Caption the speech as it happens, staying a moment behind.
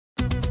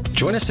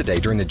Join us today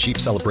during the Jeep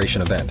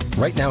Celebration event.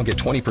 Right now, get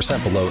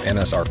 20% below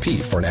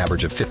MSRP for an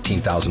average of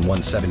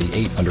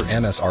 $15,178 under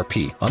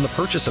MSRP on the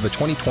purchase of a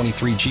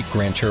 2023 Jeep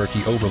Grand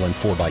Cherokee Overland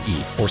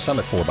 4xE or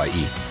Summit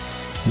 4xE.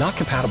 Not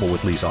compatible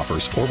with lease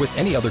offers or with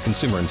any other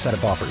consumer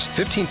incentive offers.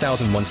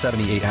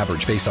 $15,178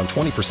 average based on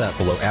 20%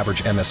 below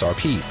average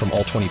MSRP from all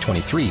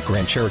 2023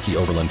 Grand Cherokee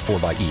Overland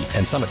 4xE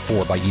and Summit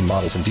 4xE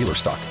models in dealer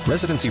stock.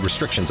 Residency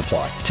restrictions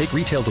apply. Take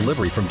retail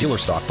delivery from dealer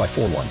stock by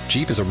 4/1.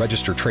 Jeep is a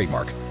registered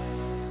trademark.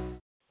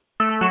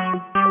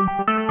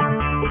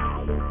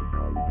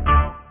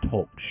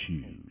 Talk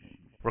shoes.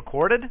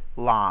 Recorded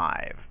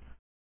live.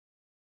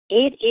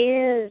 It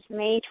is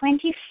May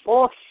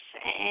 24th,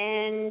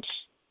 and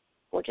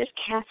gorgeous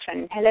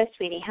Catherine. Hello,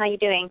 sweetie. How are you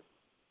doing?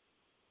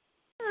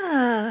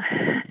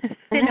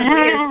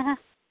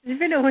 It's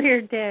been a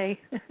weird day.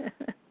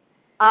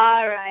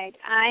 All right.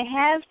 I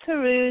have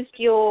perused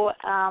your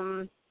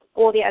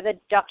all the other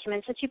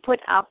documents that you put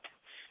up.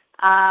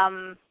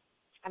 I'm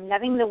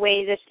loving the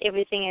way that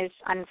everything is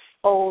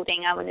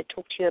unfolding. I want to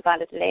talk to you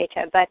about it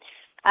later, but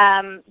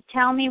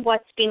tell me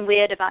what's been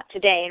weird about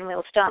today, and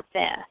we'll start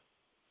there.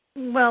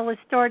 Well, it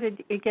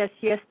started, I guess,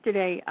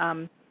 yesterday.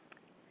 And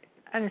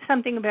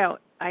something about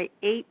I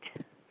ate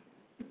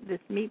this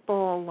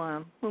meatball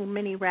little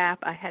mini wrap.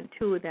 I had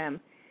 2 of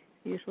them.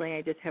 Usually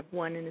I just have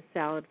 1 in a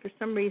salad. For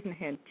some reason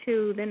I had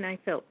 2. Then I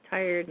felt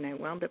tired, and I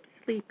wound up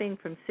sleeping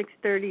from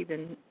 6:30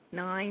 to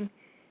 9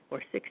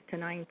 or 6 to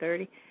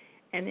 9:30.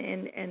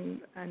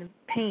 And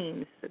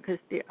pains because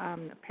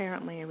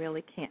apparently I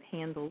really can't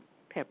handle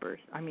peppers.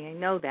 I mean, I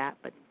know that,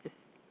 but just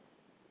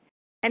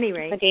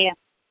anyway. Oh dear.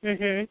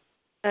 Mhm.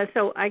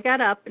 So I got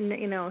up, and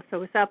so I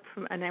was up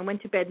and I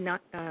went to bed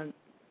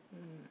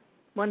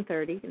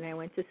 1:30, and I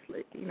went to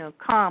sleep,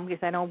 calm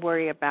because I don't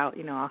worry about,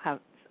 I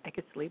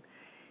could sleep.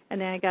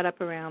 And then I got up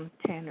around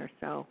 10 or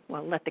so.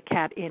 Well, let the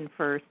cat in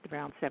first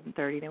around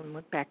 7:30. Then we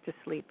went back to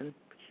sleep, and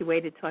she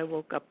waited till I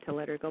woke up to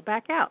let her go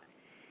back out.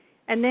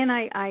 And then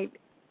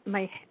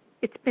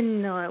it's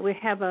been we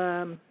have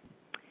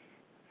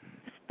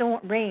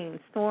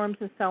storms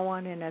and so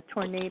on, and a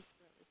tornado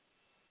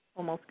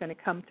almost going to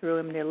come through,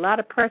 and there's a lot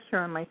of pressure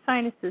on my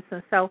sinuses,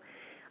 and so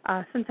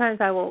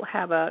sometimes I will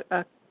have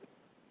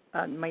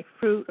my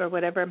fruit or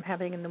whatever I'm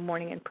having in the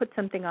morning and put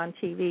something on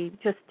TV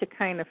just to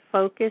kind of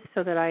focus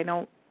so that I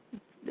don't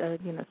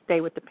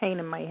stay with the pain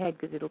in my head,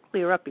 because it'll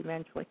clear up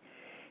eventually.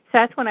 So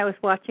that's when I was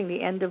watching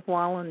the end of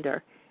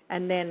Wallander,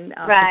 and then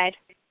right.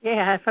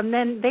 Yeah, from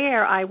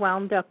there I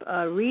wound up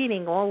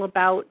reading all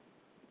about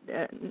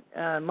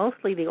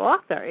mostly the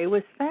author. It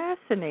was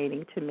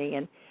fascinating to me,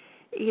 and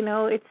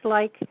it's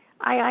like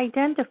I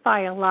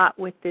identify a lot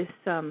with this.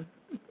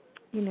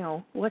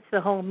 What's the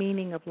whole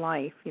meaning of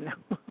life?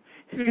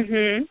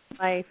 Mhm.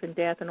 Life and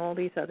death and all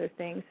these other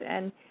things,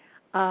 and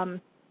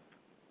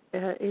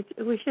it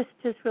was just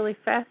really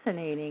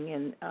fascinating.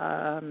 And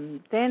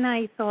then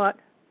I thought.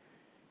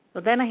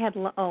 Well, then I had,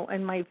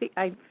 and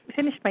I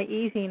finished my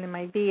easing, and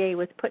my VA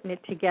was putting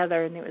it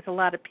together, and there was a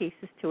lot of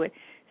pieces to it.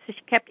 So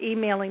she kept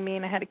emailing me,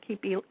 and I had to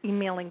keep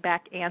emailing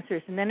back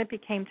answers. And then it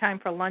became time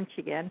for lunch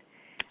again.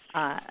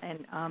 I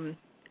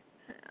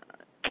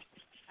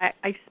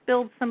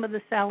spilled some of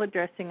the salad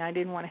dressing. I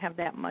didn't want to have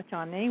that much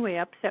on anyway.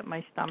 It upset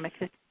my stomach.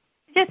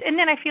 And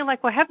then I feel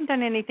like, well, I haven't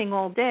done anything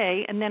all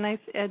day. And then I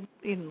said,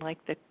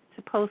 like the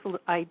supposed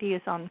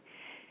ideas on,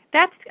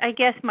 that's, I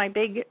guess, my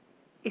big...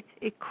 It's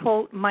a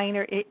quote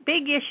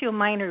big issue,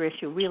 minor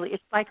issue, really.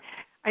 It's like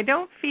I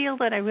don't feel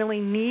that I really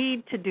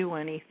need to do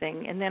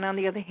anything, and then on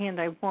the other hand,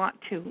 I want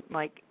to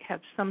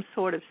have some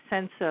sort of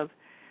sense of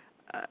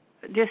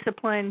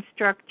discipline,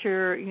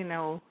 structure,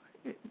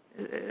 so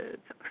I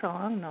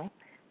don't know.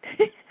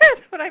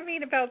 That's what I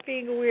mean about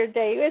being a weird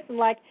day. It isn't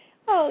like,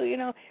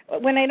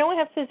 when I don't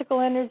have physical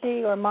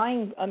energy or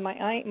mind,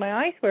 my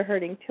eyes were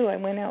hurting too. I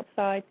went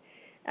outside.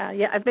 I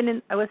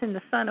was in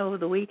the sun over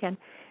the weekend.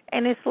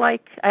 And it's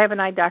like I have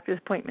an eye doctor's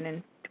appointment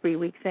in 3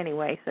 weeks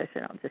anyway, so I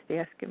said I'll just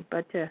ask him.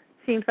 But it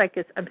seems like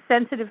I'm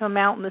sensitive. I'm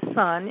out in the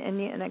sun,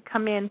 and I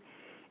come in,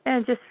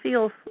 and it just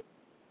feels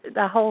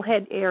the whole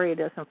head area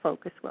doesn't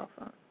focus well.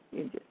 So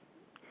you're just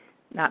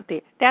not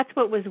there. That's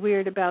what was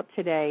weird about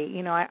today.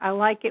 I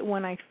like it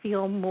when I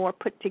feel more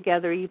put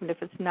together, even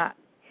if it's not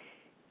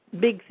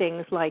big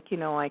things like,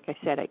 like I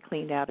said, I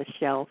cleaned out a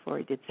shelf or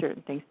I did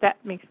certain things.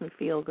 That makes me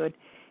feel good.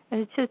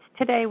 And it's just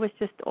today was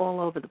just all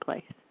over the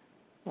place.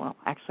 Well,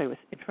 actually, I was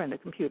in front of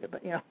the computer,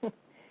 but,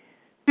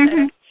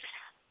 Mm-hmm.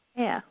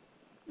 Yeah,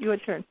 your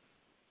turn.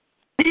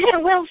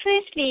 Well,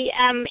 firstly,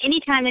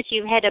 anytime that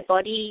you've had a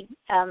body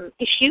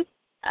issue,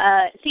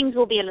 things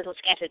will be a little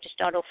scattered to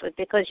start off with,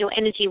 because your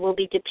energy will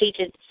be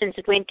depleted since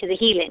it went to the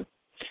healing.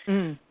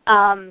 Mm.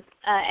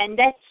 And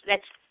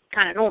that's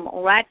kind of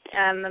normal, right?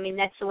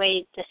 That's the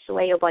way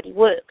your body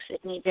works.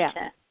 It needs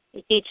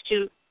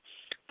to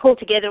pull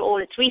together all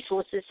its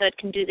resources so it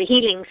can do the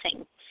healing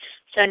thing.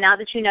 So now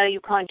that you know you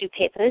can't do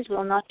peppers,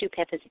 we'll not do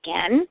peppers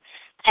again.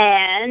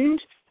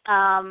 And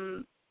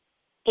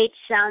it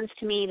sounds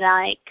to me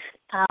like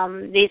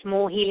there's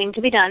more healing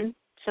to be done,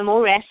 some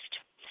more rest.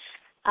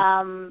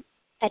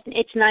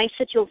 it's nice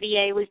that your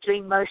VA was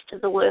doing most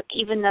of the work,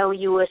 even though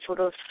you were sort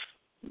of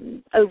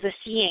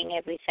overseeing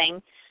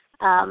everything.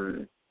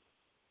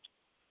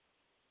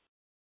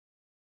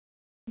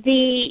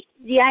 The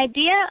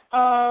idea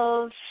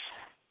of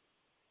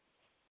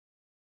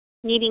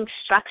needing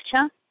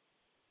structure.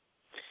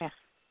 Yeah.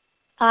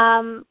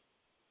 I'd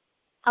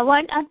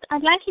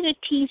like you to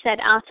tease that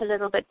out a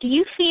little bit. Do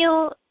you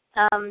feel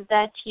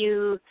that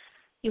you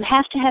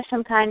have to have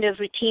some kind of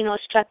routine or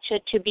structure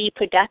to be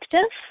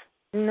productive?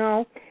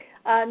 No,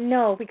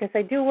 because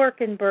I do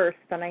work in bursts,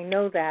 and I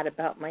know that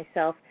about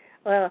myself.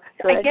 So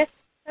I guess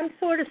some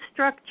sort of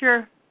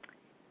structure.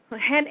 I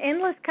had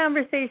endless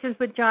conversations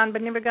with John,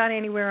 but never got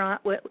anywhere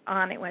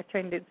on it when I was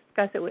trying to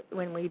discuss it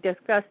when we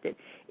discussed it.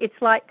 It's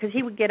like, because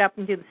he would get up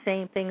and do the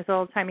same things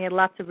all the time. He had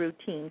lots of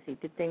routines. He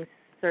did things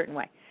a certain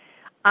way.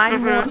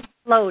 I'm more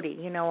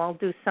floaty. I'll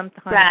do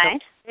sometimes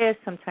this,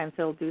 sometimes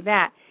I'll do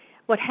that.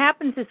 What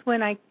happens is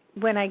when I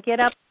get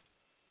up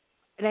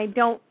and I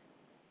don't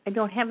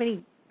have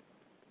any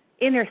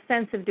inner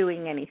sense of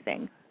doing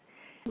anything.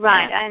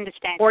 Right, I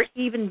understand. Or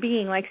even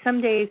being, like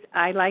some days,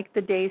 I like the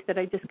days that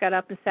I just got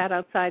up and sat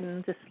outside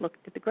and just looked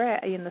at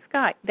in the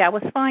sky. That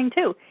was fine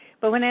too.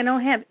 But when I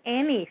don't have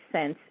any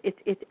sense,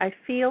 I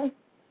feel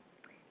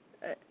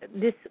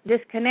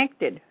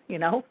disconnected,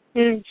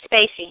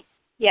 Spacey,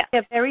 yeah.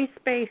 Very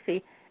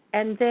spacey,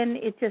 and then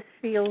it just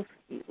feels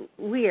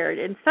weird.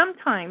 And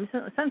sometimes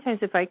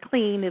if I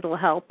clean, it'll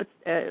help.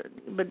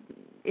 But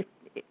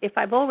if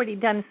I've already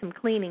done some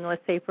cleaning,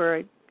 let's say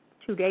for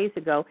 2 days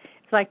ago,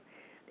 it's like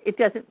it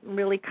doesn't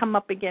really come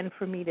up again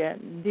for me to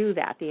do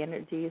that. The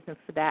energy isn't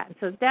for that. And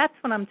so that's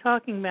what I'm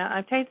talking about.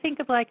 I'm trying to think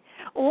of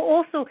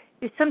also,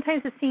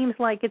 sometimes it seems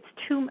like it's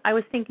too, I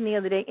was thinking the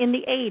other day, in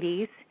the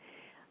 80s,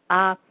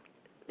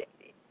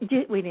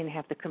 we didn't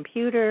have the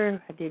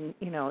computer. I didn't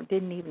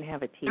even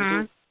have a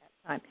TV at that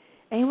time.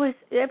 And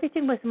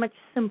everything was much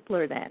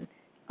simpler then.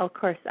 Of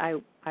course, I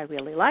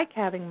really like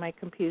having my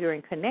computer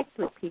and connect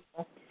with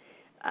people.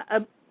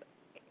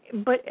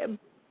 But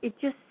it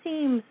just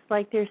seems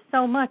like there's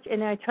so much,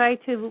 and I try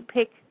to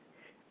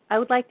I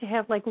would like to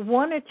have like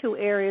 1 or 2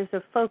 areas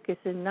of focus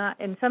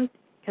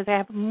because I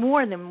have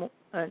more than,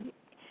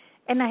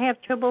 and I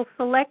have trouble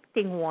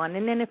selecting one.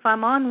 And then if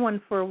I'm on one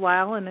for a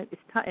while and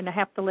and I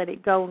have to let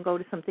it go and go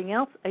to something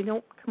else, I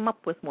don't come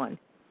up with one.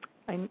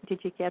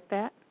 Did you get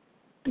that?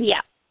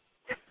 Yeah.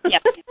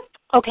 Yep.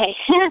 Okay.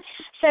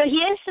 So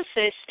here's the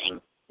first thing.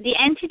 The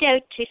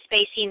antidote to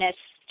spaciness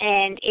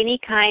and any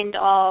kind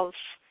of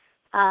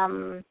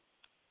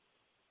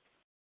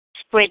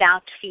spread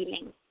out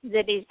feeling.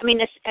 That is,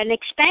 an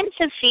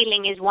expansive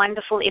feeling is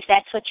wonderful if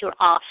that's what you're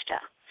after.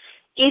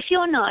 If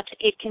you're not,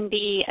 it can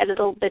be a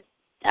little bit,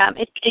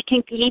 it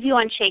can leave you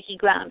on shaky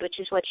ground, which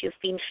is what you've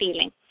been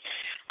feeling.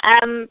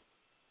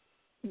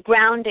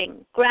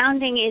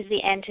 Grounding is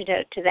the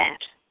antidote to that.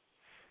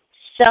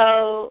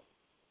 So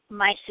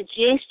my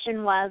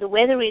suggestion, while the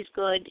weather is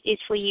good, is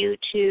for you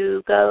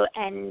to go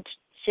and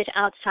sit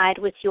outside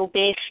with your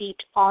bare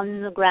feet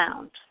on the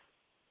ground.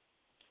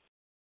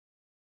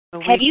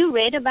 Have you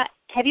read about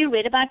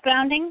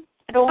grounding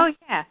at all? Oh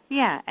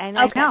yeah, and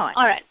okay. I know it.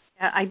 All right.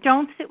 I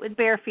don't sit with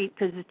bare feet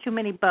because there's too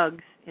many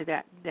bugs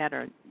that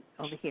are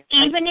over here.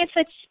 Even if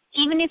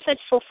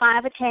it's for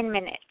 5 or 10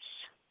 minutes,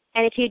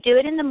 and if you do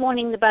it in the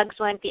morning, the bugs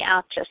won't be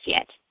out just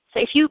yet. So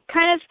if you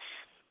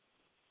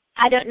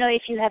I don't know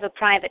if you have a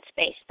private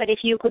space, but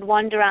if you could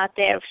wander out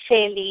there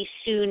fairly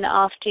soon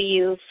after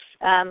you've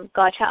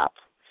got up,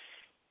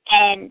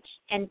 and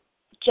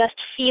just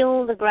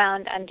feel the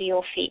ground under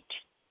your feet.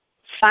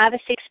 5 or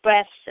 6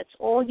 breaths, that's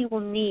all you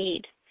will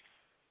need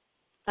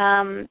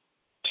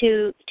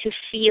to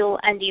feel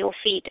under your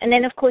feet. And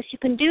then, of course, you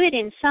can do it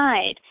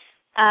inside.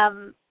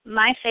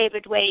 My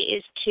favorite way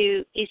is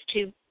to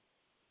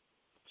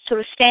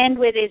sort of stand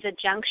where there's a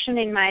junction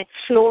in my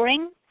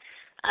flooring.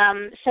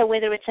 So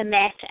whether it's a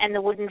mat and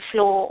the wooden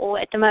floor, or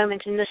at the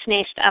moment in this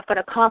nest, I've got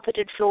a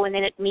carpeted floor and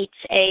then it meets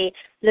a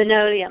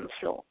linoleum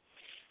floor.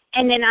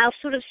 And then I'll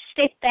sort of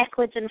step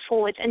backwards and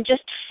forwards and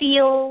just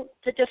feel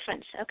the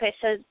difference. Okay,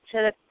 so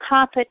the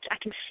carpet, I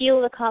can feel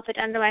the carpet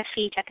under my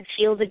feet. I can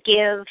feel the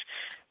give,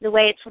 the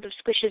way it sort of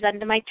squishes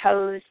under my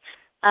toes.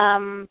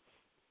 That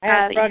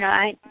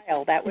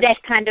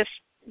kind of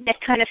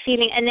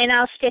feeling. And then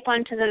I'll step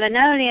onto the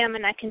linoleum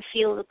and I can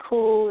feel the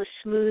cool, the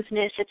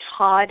smoothness. It's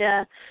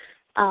harder.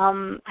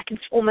 I can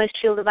almost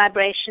feel the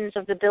vibrations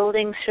of the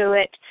building through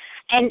it.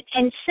 And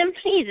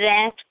simply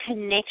that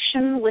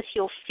connection with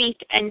your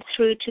feet and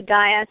through to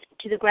Gaia,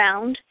 to the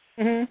ground,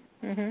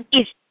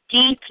 is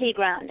deeply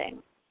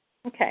grounding.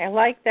 Okay, I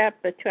like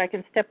that, but too, I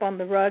can step on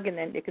the rug, and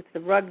then because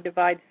the rug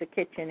divides the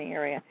kitchen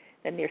area,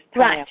 then there's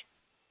time. Right.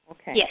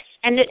 Okay. Yes,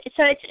 and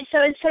so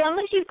long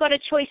as you've got a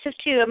choice of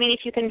 2.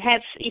 If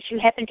you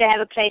happen to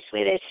have a place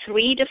where there's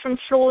 3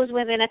 different floors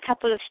within a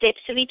couple of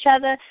steps of each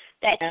other,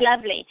 that's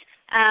lovely.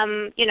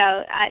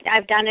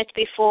 I've done it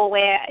before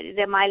where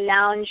my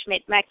lounge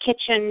met my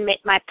kitchen, met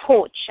my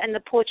porch, and the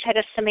porch had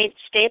a cement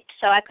step,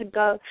 so I could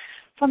go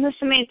from the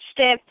cement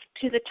step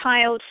to the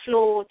tiled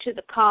floor to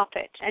the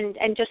carpet,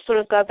 and just sort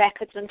of go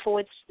backwards and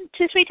forwards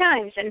 2-3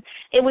 times. And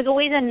it was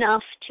always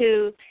enough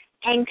to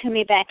anchor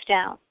me back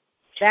down.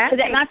 So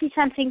that might be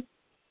something.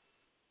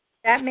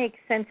 That makes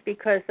sense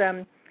because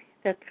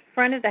the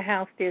front of the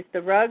house, there's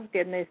the rug,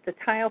 then there's the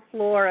tile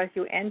floor as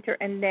you enter,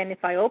 and then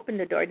if I open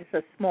the door,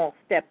 there's a small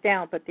step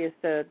down, but there's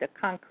the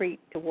concrete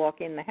to walk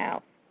in the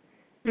house.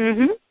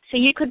 Mm-hmm. So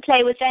you could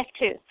play with that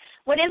too.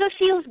 Whatever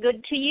feels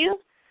good to you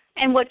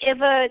and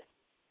whatever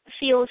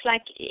feels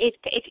like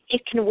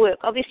it can work.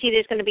 Obviously,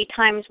 there's going to be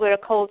times where a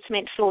cold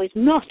cement floor is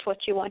not what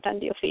you want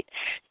under your feet.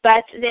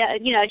 But,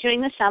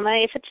 during the summer,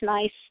 if it's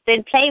nice,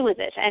 then play with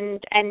it and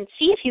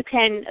see if you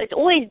can. It's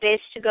always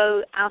best to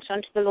go out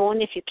onto the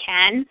lawn if you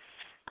can.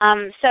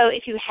 So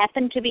if you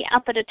happen to be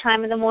up at a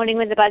time in the morning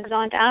when the bugs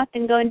aren't out,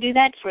 then go and do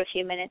that for a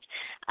few minutes.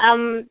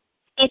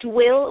 It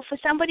will, for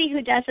somebody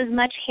who does as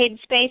much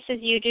headspace as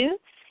you do,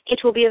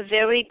 it will be a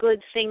very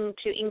good thing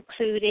to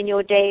include in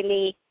your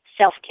daily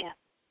self-care.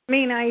 I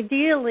mean,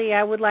 ideally,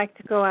 I would like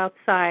to go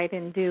outside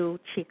and do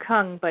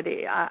Qigong, but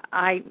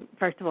I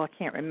first of all,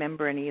 can't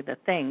remember any of the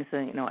things,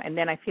 and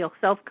then I feel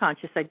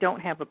self-conscious. I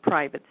don't have a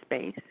private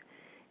space,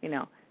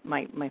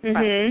 my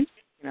front,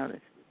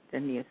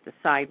 then there's the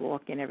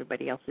sidewalk and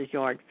everybody else's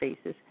yard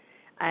faces,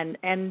 and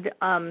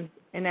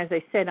as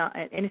I said,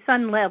 and it's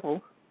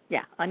unlevel,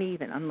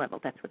 uneven, unlevel.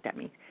 That's what that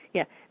means.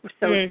 Yeah,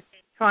 so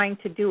trying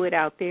to do it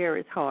out there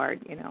is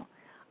hard,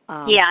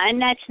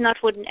 and that's not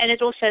wooden, and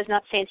it also is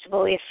not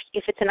sensible if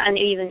it's an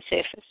uneven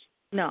surface.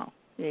 No,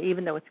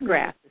 even though it's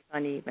grass, it's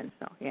uneven.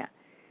 So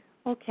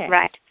okay,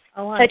 right.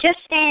 So just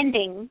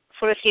standing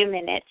for a few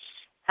minutes,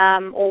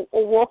 or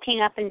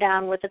walking up and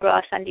down with the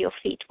grass under your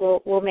feet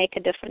will make a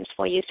difference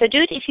for you. So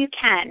do it if you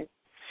can.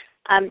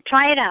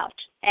 Try it out,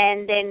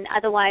 and then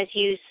otherwise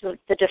use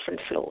the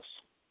different floors.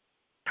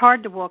 It's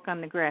hard to walk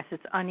on the grass.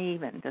 It's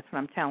uneven. That's what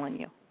I'm telling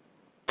you.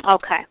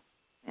 Okay.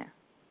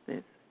 Yeah.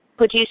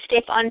 Could you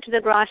step onto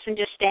the grass and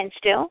just stand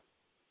still?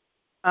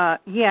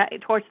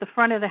 Towards the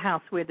front of the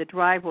house where the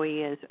driveway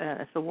is,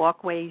 the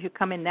walkway as you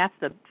come in, that's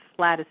the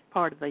flattest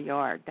part of the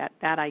yard.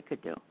 That I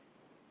could do.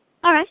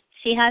 All right.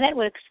 See how that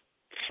works.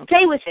 Okay.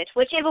 Play with it,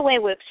 whichever way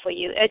works for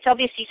you. It's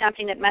obviously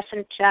something that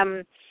mustn't,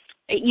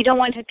 you don't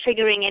want it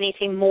triggering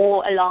anything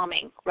more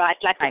alarming, right?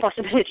 Like the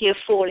possibility of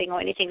falling or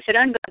anything. So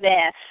don't go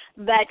there.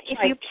 But if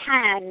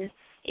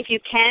you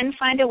can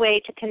find a way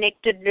to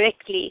connect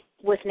directly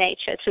with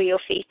nature through your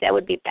feet, that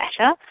would be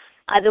better.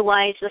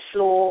 Otherwise, the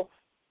floor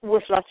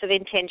with lots of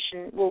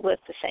intention will work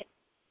the same.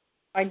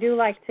 I do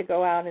like to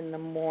go out in the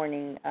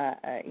morning,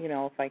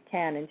 if I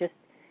can, and just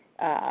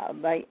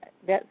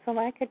so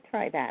I could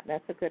try that.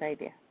 That's a good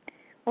idea.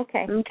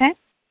 Okay. Okay.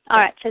 All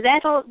right. So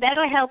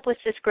that'll help with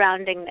this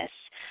groundingness.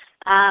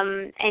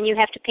 And you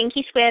have to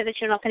pinky swear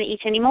that you're not going to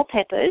eat any more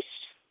peppers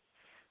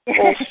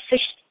or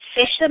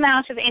fish them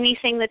out of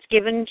anything that's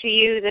given to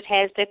you that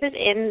has peppers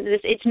in.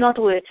 It's not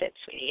worth it,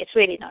 sweetie. It's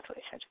really not worth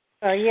it.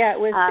 It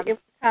was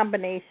a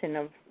combination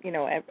of,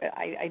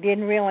 I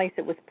didn't realize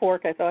it was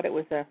pork. I thought it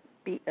was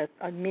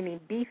a mini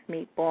beef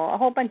meatball, a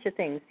whole bunch of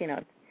things,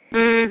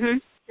 Mm-hmm.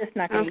 Just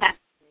not going to eat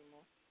it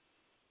anymore.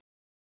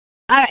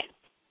 All right.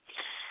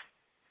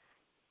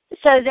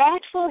 So that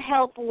will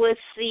help with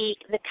the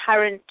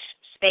current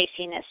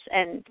spaciness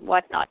and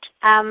whatnot.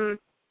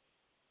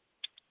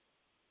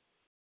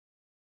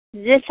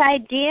 This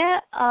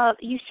idea of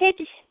you said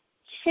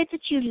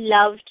that you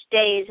loved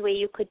days where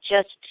you could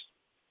just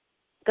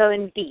go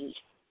and be.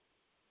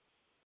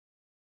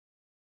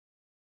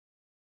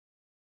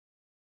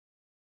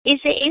 Is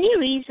there any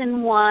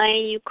reason why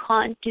you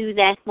can't do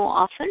that more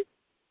often?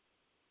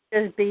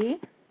 Just be?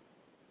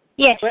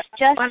 Yes, I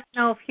don't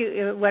know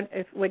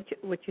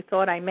what you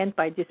thought I meant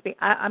by just being.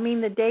 I mean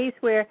the days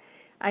where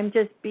I'm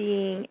just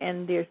being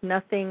and there's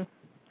nothing.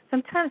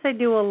 Sometimes I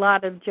do a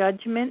lot of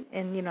judgment,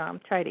 and I'm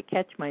trying to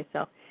catch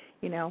myself.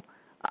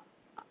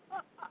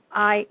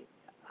 I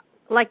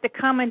like the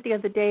comment the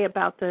other day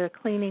about the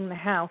cleaning the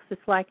house.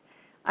 It's like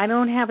I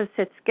don't have a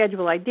set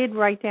schedule. I did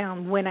write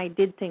down when I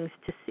did things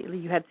to see.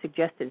 You had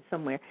suggested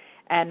somewhere,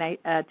 and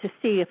to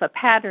see if a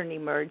pattern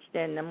emerged.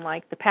 And I'm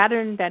like, the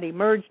pattern that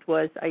emerged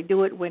was I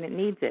do it when it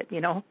needs it.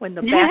 When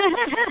the back.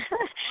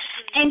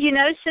 And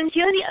since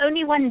you're the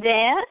only one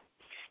there,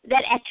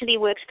 that actually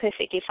works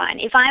perfectly fine.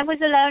 If I was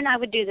alone, I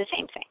would do the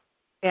same thing.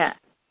 Yeah.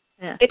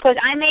 Because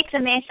I make the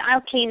mess,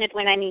 I'll clean it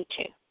when I need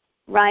to,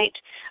 right?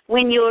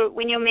 When you're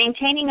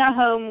maintaining a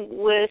home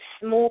with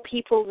more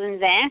people than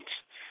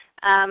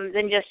that,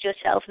 than just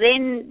yourself,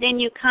 then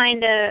you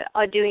kind of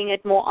are doing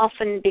it more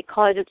often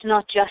because it's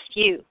not just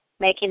you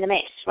making the mess,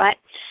 right?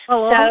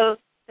 So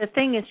the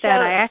thing is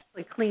that I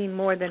actually clean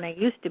more than I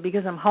used to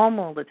because I'm home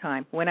all the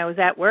time. When I was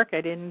at work,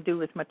 I didn't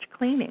do as much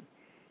cleaning.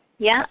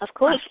 Yeah, of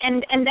course.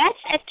 And that's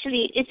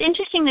actually, it's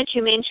interesting that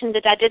you mentioned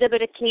that I did a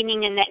bit of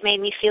cleaning and that made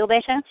me feel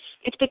better.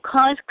 It's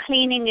because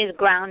cleaning is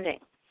grounding.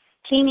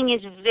 Cleaning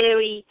is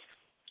very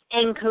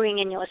anchoring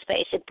in your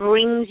space. It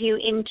brings you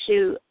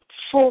into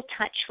full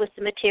touch with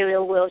the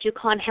material world. You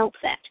can't help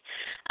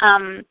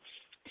that.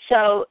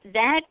 So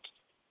that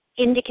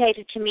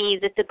indicated to me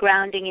that the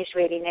grounding is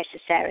really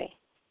necessary.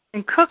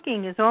 And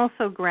cooking is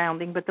also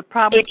grounding, but the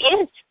problem It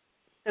is.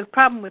 The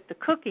problem with the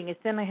cooking is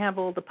then I have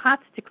all the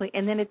pots to clean,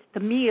 and then it's the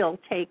meal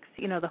takes,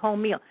 the whole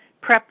meal.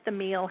 Prep the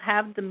meal,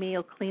 have the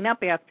meal, clean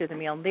up after the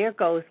meal, and there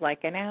goes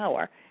like an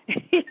hour.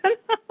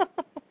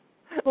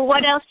 Well,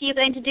 what else are you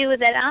going to do with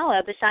that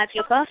hour besides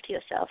look after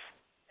yourself?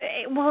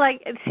 Well,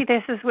 see,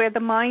 this is where the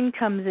mind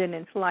comes in.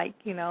 It's like,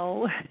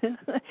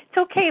 it's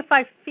okay if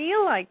I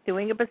feel like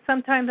doing it, but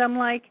sometimes I'm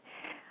like,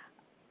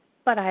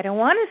 but I don't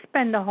want to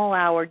spend the whole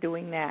hour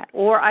doing that.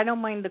 Or I don't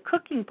mind the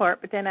cooking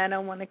part, but then I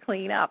don't want to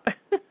clean up.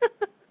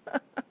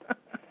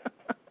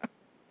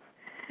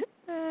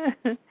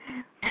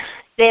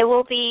 There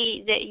will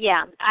be,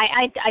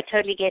 I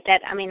totally get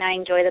that. I mean, I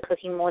enjoy the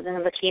cooking more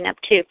than the cleanup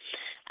too.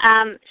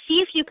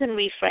 See if you can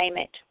reframe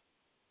it.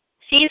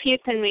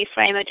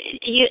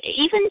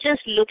 Even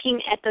just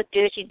looking at the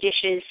dirty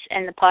dishes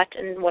and the pot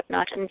and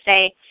whatnot and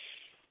say,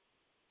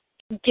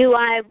 do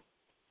I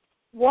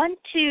want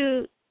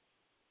to,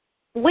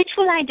 which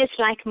will I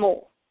dislike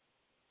more?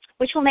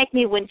 Which will make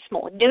me wince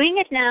more? Doing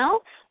it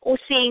now or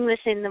seeing this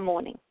in the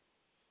morning?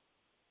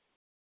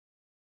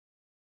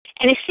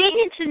 And if seeing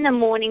it in the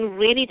morning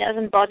really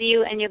doesn't bother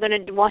you and you're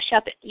going to wash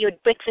up your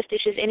breakfast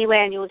dishes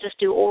anyway and you'll just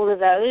do all of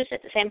those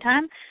at the same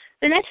time,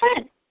 then that's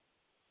fine.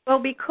 Well,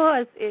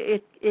 because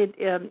if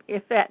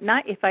at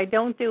night, if I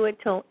don't do it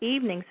till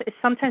evenings,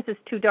 sometimes it's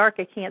too dark,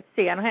 I can't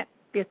see.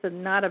 It's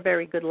not a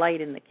very good light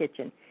in the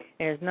kitchen.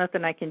 There's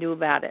nothing I can do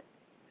about it.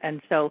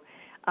 And so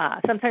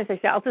sometimes I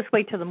say, I'll just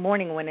wait till the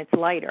morning when it's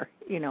lighter,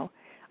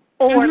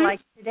 Or like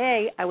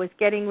today, I was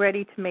getting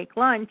ready to make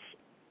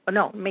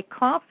make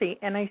coffee,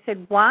 and I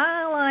said,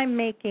 while I'm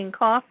making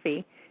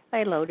coffee, I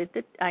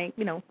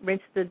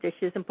rinsed the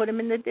dishes and put them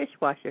in the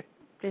dishwasher.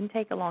 Didn't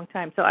take a long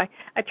time. So I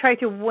try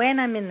to, when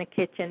I'm in the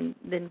kitchen,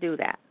 then do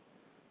that.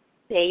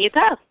 There you go.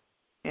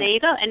 Yeah. There you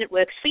go, and it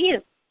works for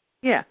you.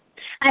 Yeah.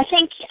 I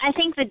think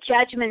the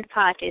judgment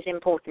part is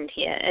important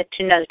here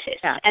to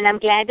notice, and I'm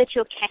glad that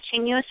you're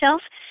catching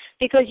yourself,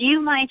 because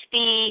you might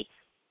be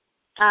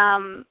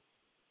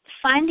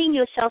finding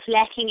yourself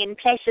lacking in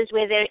places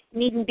where there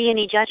needn't be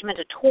any judgment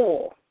at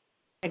all.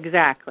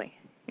 Exactly.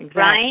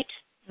 Right?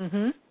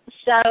 Mm-hmm.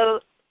 So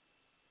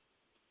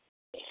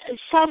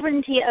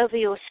sovereignty over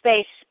your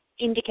space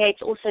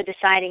indicates also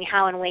deciding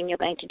how and when you're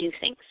going to do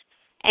things.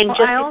 And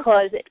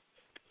because it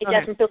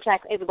doesn't look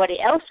like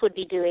everybody else would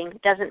be doing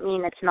doesn't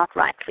mean it's not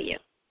right for you.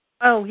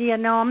 Oh, yeah,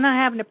 no, I'm not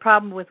having a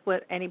problem with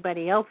what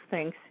anybody else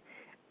thinks.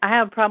 I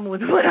have a problem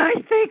with what I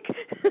think.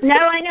 No,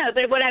 I know,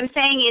 but what I'm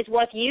saying is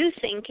what you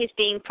think is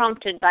being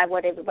prompted by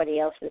what everybody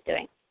else is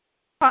doing.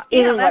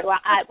 Even by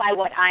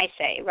what I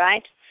say,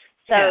 right?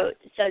 So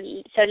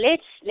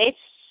let's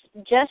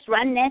just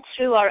run that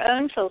through our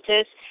own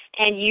filters,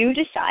 and you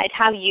decide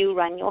how you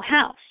run your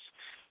house.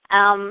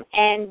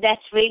 And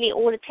that's really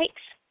all it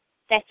takes.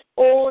 That's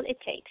all it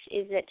takes,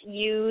 is that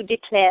you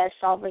declare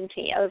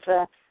sovereignty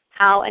over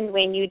how and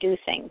when you do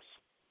things.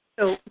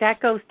 So that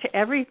goes to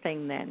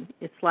everything then.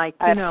 It's like,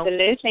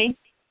 absolutely.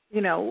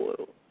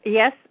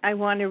 Yes, I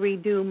want to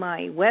redo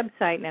my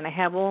website, and I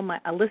have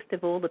a list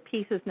of all the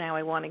pieces now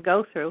I want to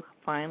go through,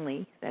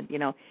 finally. That,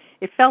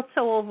 it felt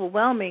so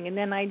overwhelming, and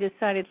then I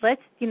decided,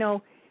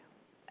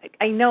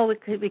 I know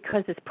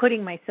because it's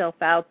putting myself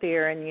out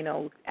there,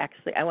 and,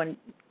 actually I want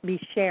to be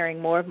sharing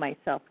more of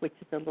myself, which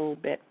is a little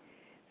bit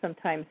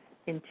sometimes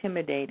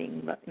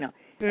intimidating, but, And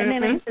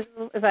then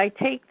if I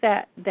take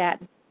that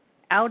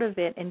out of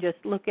it and just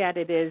look at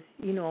it as,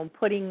 I'm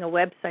putting a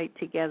website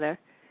together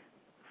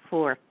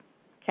for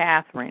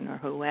Catherine or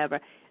whoever,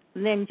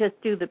 and then just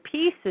do the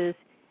pieces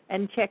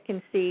and check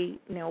and see,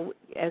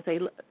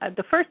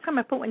 the first time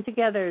I put one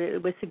together,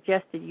 it was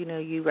suggested,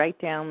 you write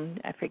down,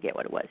 I forget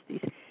what it was,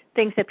 these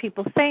things that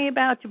people say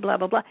about you, blah,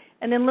 blah, blah,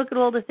 and then look at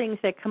all the things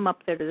that come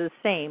up that are the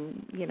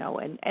same,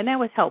 and that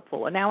was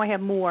helpful. And now I have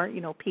more,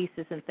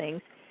 pieces and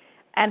things.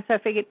 And so I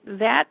figured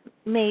that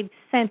made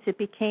sense. It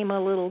became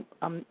a little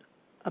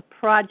a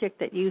project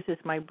that uses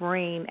my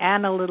brain,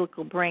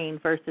 analytical brain,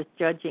 versus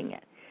judging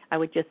it. I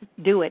would just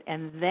do it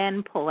and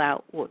then pull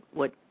out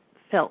what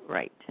felt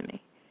right to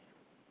me.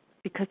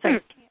 Because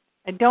I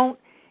don't,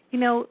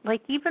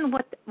 like even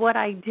what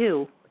I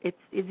do, it's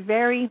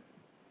very,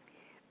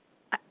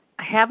 I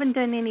haven't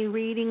done any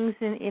readings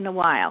in a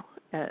while,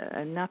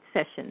 not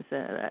sessions.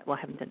 I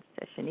haven't done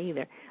a session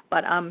either.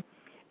 But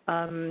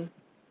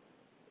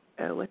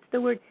what's the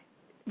word?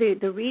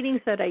 The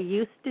readings that I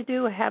used to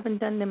do, I haven't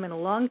done them in a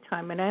long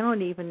time, and I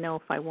don't even know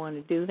if I want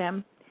to do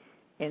them.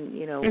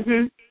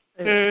 And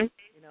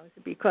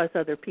because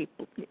other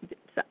people,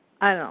 so,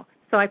 I don't know.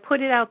 So I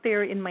put it out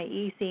there in my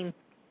e-zine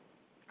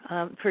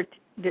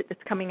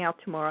it's coming out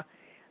tomorrow.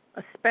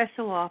 A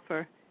special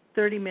offer,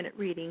 30-minute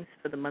readings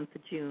for the month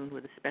of June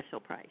with a special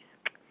price.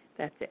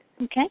 That's it.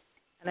 Okay.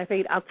 And I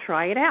figured I'll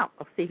try it out.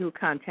 I'll see who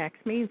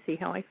contacts me and see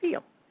how I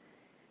feel.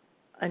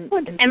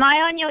 Good. Am I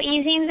on your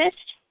e-zine list?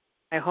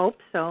 I hope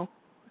so.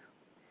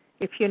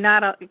 If you're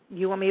not,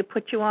 you want me to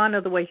put you on,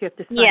 otherwise you have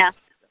to sign up?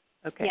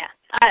 Okay. Yeah.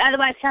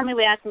 Otherwise, tell me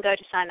where I can go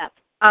to sign up.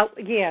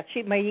 Yeah,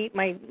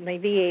 my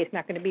VA is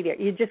not going to be there.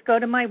 You just go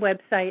to my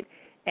website,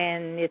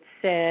 and it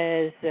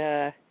says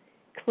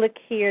click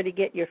here to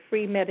get your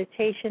free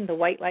meditation, the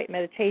white light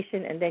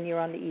meditation, and then you're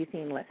on the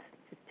evening list.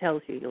 It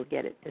tells you you'll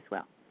get it as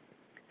well.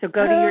 So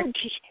go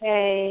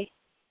to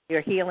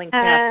your healing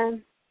path,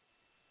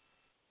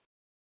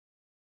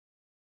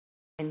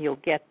 and you'll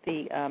get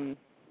the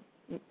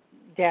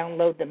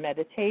download the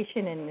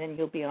meditation, and then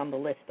you'll be on the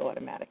list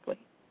automatically.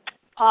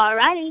 All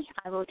righty,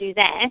 I will do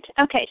that.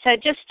 Okay, so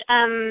just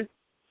hang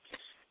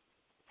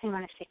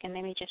on a second.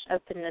 Let me just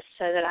open this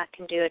so that I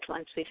can do it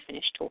once we've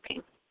finished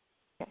talking.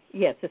 Okay.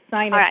 Yes, the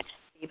sign up to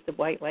receive the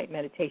white light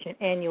meditation,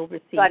 and you'll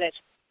receive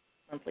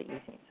monthly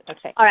evenings.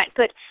 Okay. All right,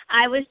 good.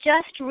 I was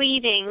just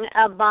reading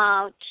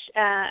about.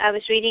 I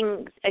was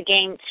reading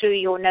again through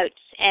your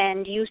notes,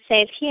 and you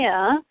said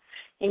here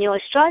in your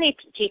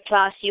astrology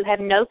class you have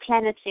no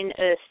planets in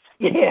Earth.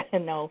 Yeah,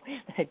 no,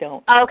 I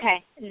don't.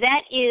 Okay,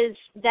 that is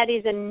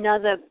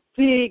another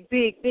big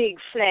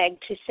flag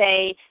to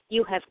say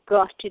you have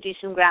got to do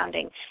some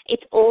grounding.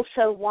 It's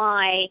also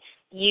why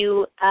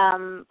you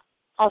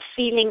are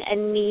feeling a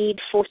need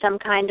for some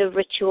kind of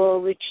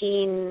ritual,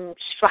 routine,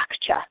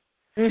 structure.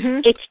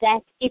 Mm-hmm.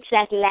 It's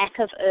that lack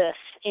of earth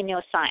in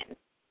your sign.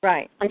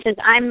 Right. And since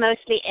I'm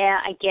mostly air,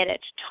 I get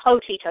it.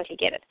 Totally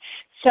get it.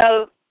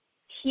 So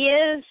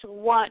here's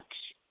what.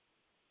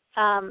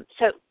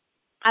 So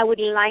I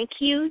would like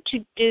you to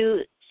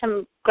do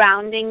some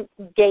grounding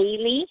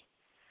daily,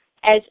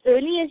 as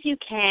early as you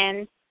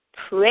can,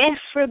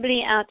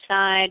 preferably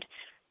outside,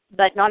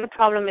 but not a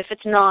problem if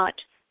it's not.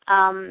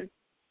 And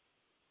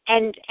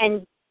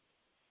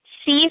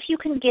see if you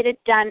can get it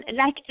done.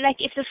 Like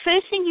if the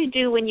first thing you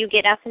do when you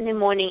get up in the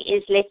morning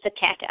is let the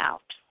cat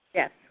out.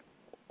 Yes.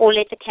 Or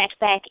let the cat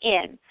back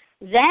in.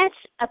 That's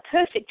a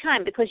perfect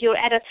time because you're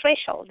at a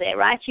threshold there,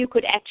 right? You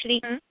could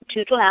actually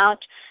tootle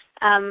out,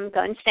 go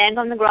and stand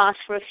on the grass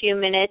for a few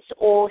minutes,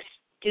 or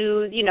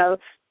do,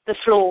 the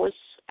floors.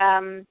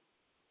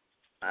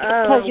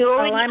 Because you're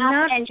already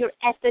up and you're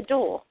at the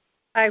door.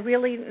 I'm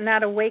really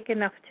not awake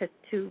enough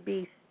to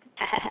be.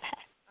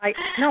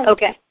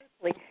 Okay.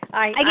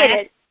 I get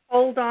it.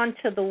 Hold on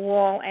to the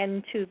wall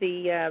and to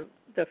the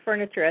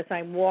furniture as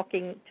I'm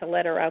walking to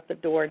let her out the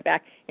door and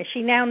back. And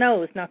she now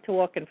knows not to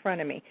walk in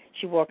front of me.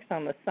 She walks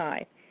on the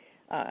side.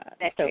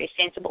 That's a very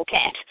sensible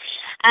cat.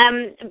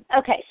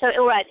 Okay, so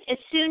all right, as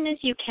soon as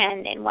you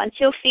can, then once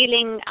you're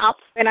feeling up,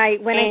 when I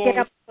get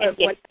up, what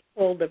I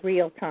call the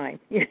real time.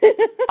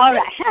 All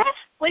right.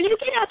 When you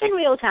get up in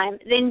real time,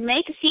 then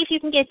see if you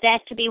can get that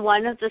to be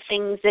one of the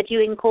things that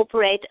you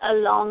incorporate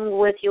along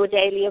with your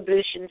daily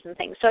ablutions and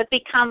things, so it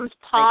becomes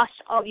part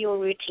of your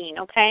routine.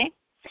 Okay.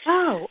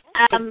 Oh.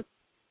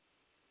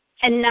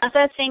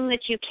 Another thing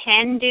that you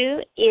can do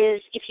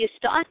is if you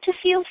start to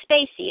feel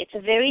spacey, it's a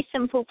very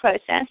simple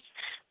process,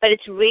 but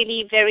it's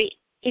really very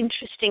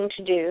interesting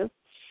to do.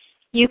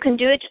 You can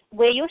do it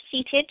where you're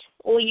seated,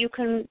 or you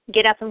can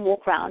get up and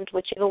walk around,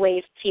 whichever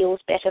way feels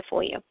better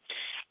for you.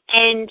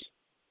 And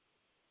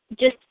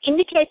just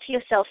indicate to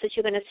yourself that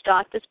you're going to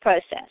start this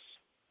process.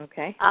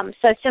 Okay.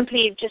 So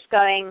simply just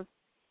going,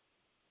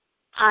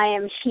 I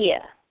am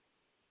here.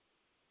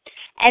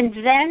 And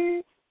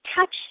then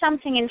touch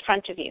something in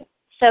front of you.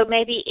 So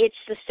maybe it's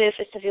the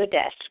surface of your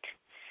desk.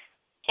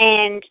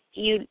 And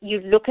you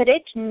look at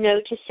it,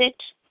 notice it.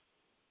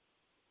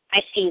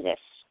 I see this.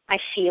 I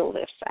feel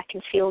this. I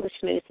can feel the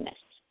smoothness.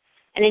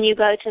 And then you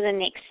go to the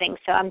next thing.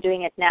 So I'm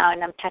doing it now,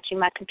 and I'm touching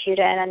my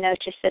computer, and I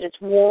notice that it's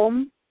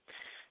warm,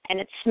 and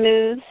it's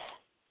smooth,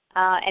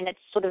 and it's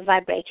sort of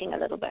vibrating a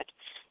little bit.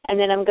 And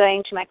then I'm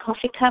going to my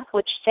coffee cup,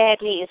 which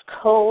sadly is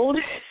cold,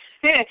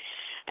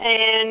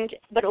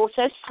 but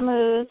also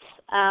smooth.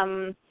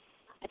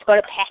 It's got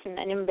a pattern,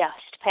 an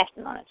embossed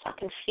pattern on it, so I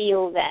can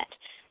feel that.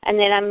 And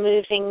then I'm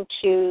moving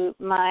to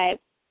my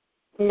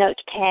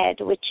notepad,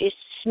 which is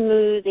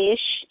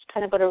smoothish. It's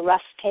kind of got a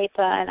rough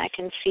paper, and I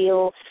can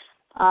feel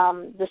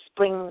the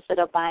springs that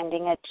are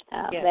binding it,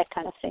 that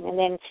kind of thing. And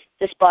then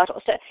this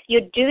bottle. So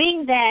you're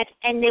doing that,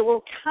 and there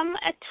will come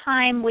a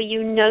time where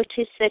you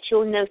notice that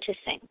you're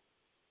noticing.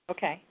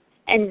 Okay.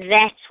 And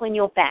that's when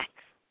you're back.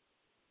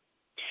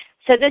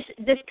 So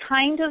this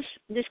kind of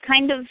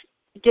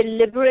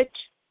deliberate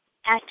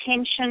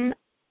attention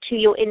to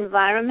your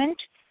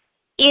environment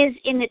is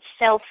in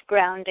itself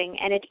grounding,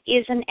 and it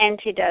is an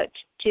antidote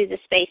to the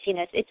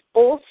spaciness. It's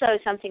also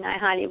something I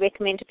highly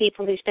recommend to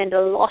people who spend a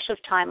lot of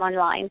time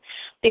online,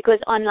 because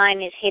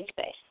online is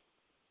headspace.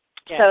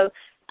 Yeah.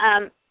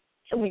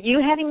 So you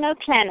having no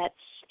planets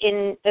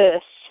in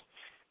Earth,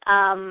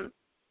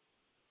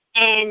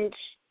 and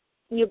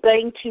you're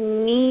going to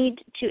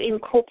need to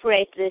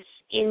incorporate this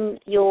in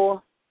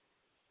your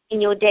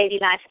daily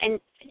life. And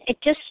it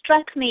just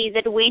struck me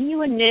that when you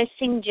were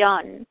nursing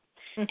John,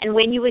 and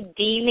when you were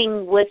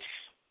dealing with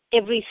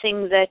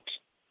everything that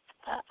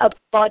a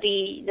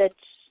body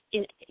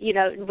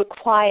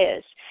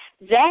requires,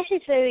 that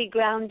is very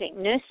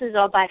grounding. Nurses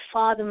are by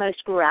far the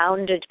most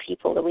grounded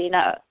people that we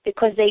know,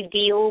 because they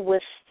deal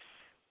with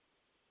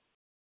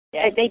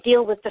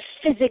the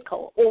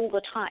physical all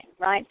the time,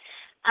 right?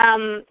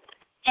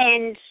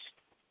 And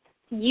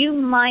you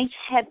might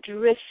have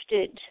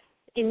drifted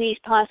in these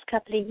past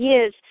couple of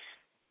years,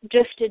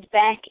 drifted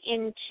back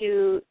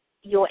into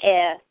your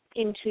air,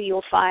 into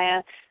your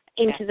fire,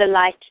 into the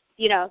light,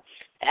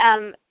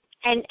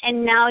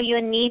 and now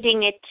you're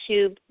needing it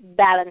to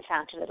balance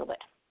out a little bit.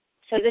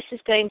 So this is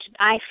going to,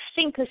 I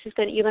think this is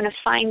going to, you're going to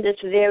find this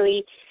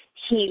very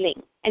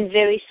healing and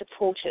very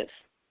supportive.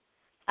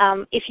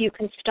 If you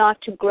can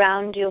start to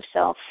ground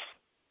yourself,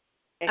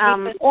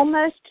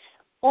 almost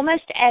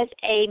as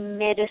a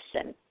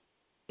medicine.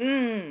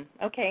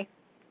 Okay.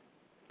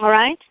 All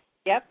right?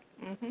 Yep.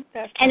 Mm-hmm.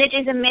 And it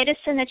is a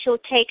medicine that you'll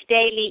take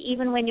daily,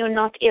 even when you're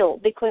not ill,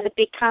 because it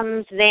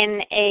becomes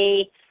then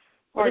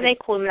what do they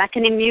call them? Like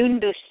an immune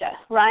booster,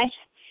 right?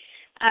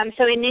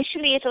 So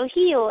initially it'll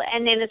heal,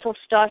 and then it'll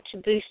start to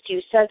boost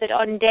you, so that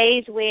on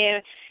days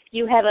where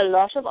you have a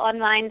lot of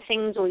online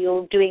things, or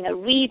you're doing a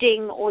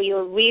reading, or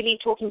you're really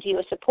talking to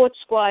your support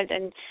squad,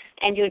 and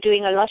you're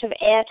doing a lot of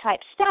air-type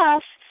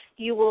stuff,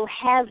 you will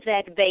have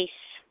that base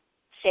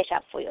set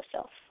up for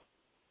yourself.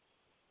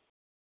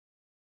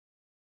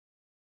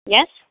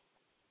 Yes?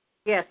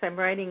 Yes, I'm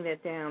writing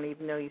that down,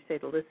 even though you say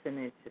to listen.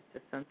 It's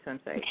just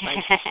sometimes I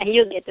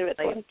You'll get the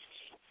report.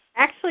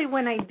 Actually,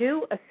 when I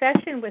do a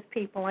session with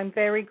people, I'm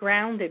very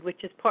grounded,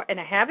 which is part, and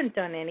I haven't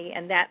done any,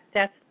 and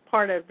that's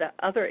part of the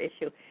other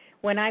issue.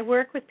 When I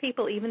work with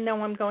people, even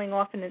though I'm going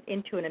off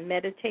into a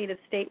meditative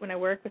state when I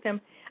work with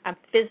them, I'm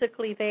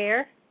physically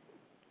there,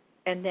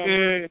 and then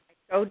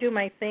I go do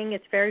my thing.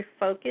 It's very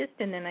focused,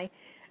 and then I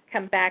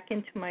come back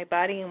into my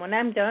body, and when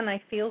I'm done,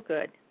 I feel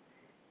good.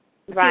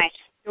 Right.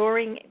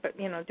 During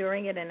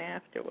it and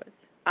afterwards.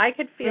 I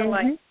could feel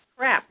like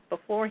crap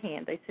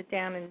beforehand. I sit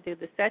down and do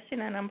the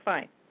session, and I'm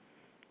fine.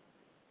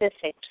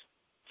 Perfect.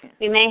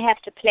 We may have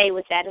to play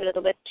with that a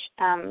little bit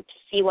to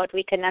see what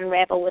we can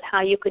unravel with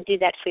how you could do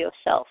that for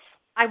yourself.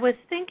 I was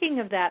thinking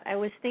of that. I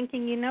was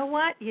thinking, you know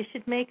what? You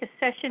should make a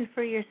session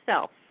for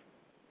yourself.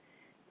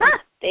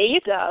 There you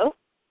go.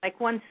 Like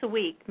once a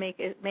week, make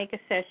a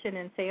session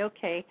and say,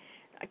 okay,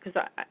 because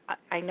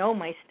I know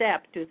my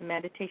steps, do the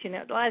meditation.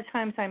 A lot of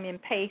times I'm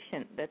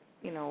impatient,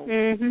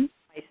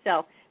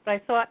 myself. But I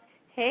thought,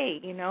 hey,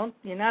 you're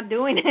not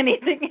doing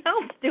anything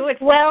else. Do it.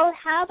 Well,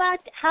 how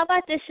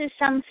about this is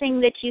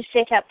something that you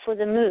set up for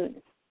the moon?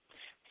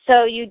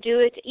 So you do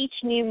it each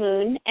new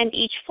moon and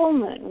each full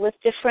moon with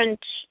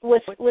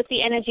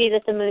the energy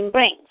that the moon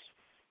brings.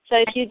 So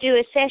if you do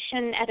a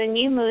session at a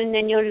new moon,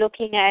 then you're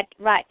looking at,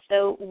 right,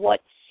 so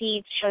what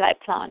seeds shall I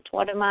plant?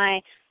 What am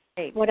I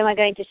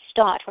going to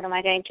start? What am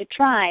I going to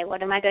try?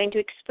 What am I going to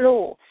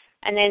explore?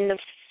 And then the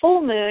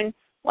full moon,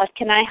 what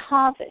can I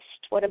harvest?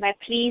 What am I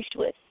pleased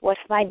with? What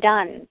have I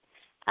done?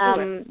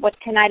 What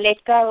can I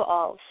let go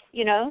of?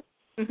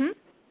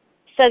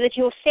 So that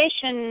your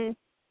session,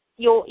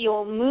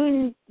 your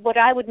moon, what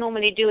I would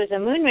normally do as a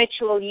moon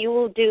ritual, you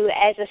will do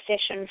as a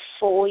session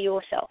for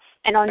yourself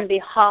and on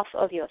behalf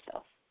of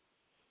yourself.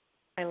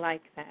 I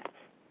like that.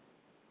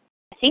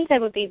 I think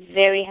that would be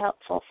very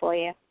helpful for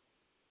you.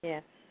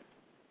 Yes.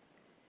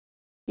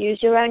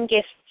 Use your own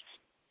gifts.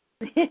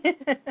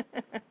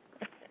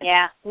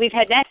 Yeah, we've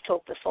had that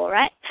talk before,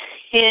 right?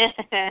 Yeah.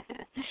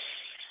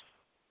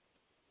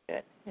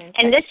 Good. Okay.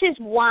 And this is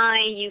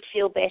why you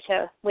feel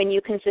better when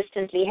you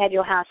consistently have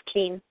your house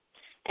clean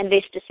and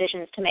less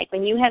decisions to make.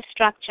 When you have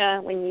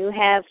structure, when you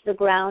have the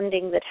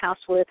grounding that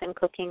housework and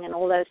cooking and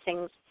all those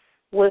things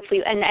work for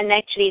you, and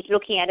actually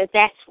looking at it,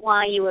 that's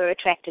why you were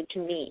attracted to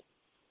me.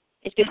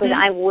 It's because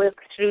I work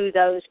through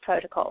those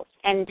protocols,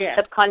 and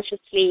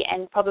subconsciously,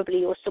 and probably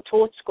your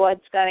support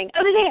squad's going,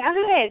 over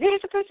there,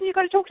 there's the person you've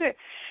got to talk to.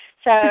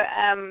 So,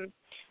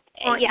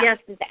 yes,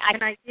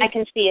 I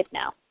can see it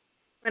now.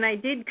 When I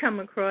did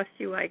come across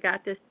you, I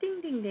got this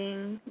ding, ding,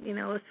 ding,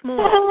 a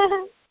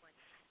small.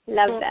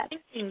 Love that.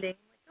 Ding, ding.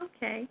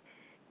 Okay,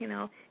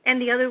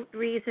 And the other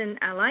reason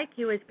I like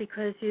you is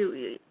because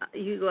you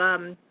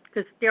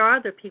because there are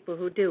other people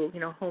who do,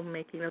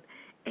 homemaking, and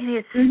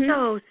it's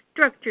so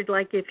structured.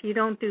 Like if you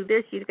don't do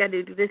this, you've got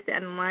to do this,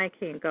 and I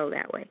can't go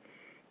that way.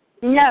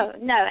 No,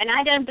 and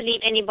I don't believe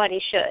anybody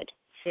should.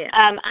 Yeah.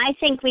 I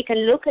think we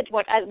can look at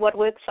what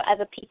works for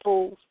other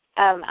people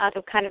out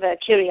of kind of a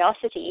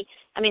curiosity.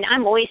 I mean,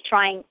 I'm always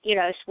trying,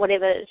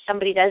 whatever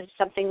somebody does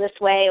something this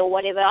way or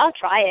whatever, I'll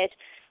try it,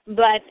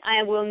 but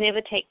I will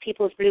never take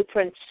people's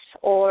blueprints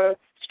or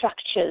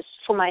structures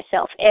for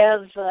myself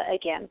ever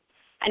again.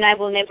 And I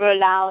will never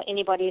allow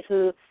anybody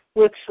who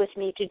works with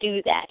me to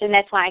do that. And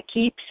that's why I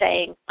keep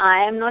saying, I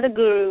am not a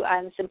guru.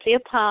 I'm simply a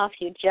path.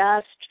 You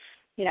just,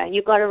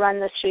 you've got to run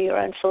this through your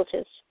own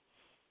filters.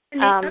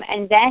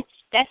 And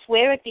that's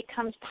where it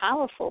becomes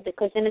powerful,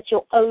 because then it's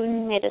your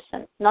own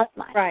medicine, not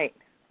mine.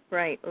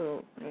 Right.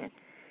 Oh, yeah.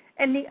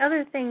 And the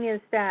other thing is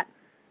that,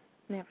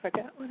 I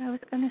forgot what I was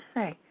going to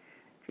say.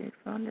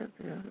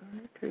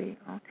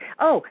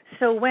 Oh,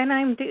 so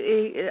when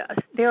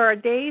there are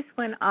days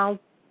when I'll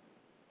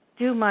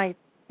do my,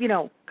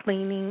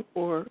 cleaning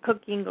or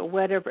cooking or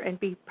whatever and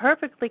be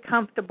perfectly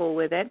comfortable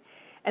with it.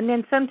 And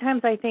then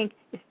sometimes I think,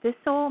 is this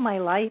all my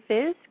life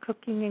is,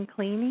 cooking and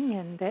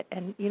cleaning?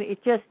 And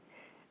it just,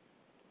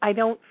 I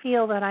don't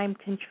feel that I'm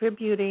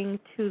contributing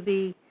to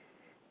the.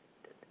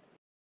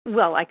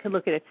 Well, I could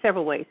look at it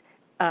several ways.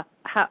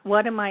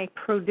 What am I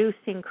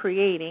producing,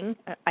 creating?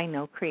 I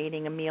know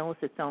creating a meal is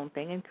its own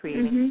thing, and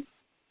creating.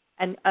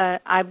 And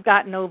I've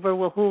gotten over,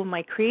 well, who am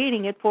I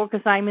creating it for?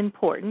 Because I'm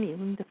important,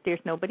 even if there's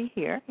nobody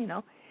here,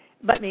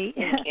 but me.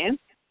 Thank you.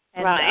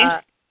 And,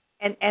 right.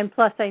 And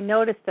plus, I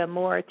noticed the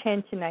more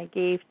attention I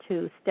gave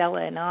to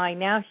Stella and I.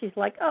 Now she's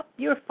like, oh,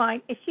 you're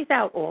fine. And she's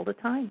out all the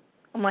time.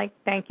 I'm like,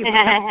 thank you for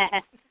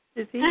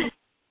coming.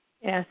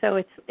 Yeah, so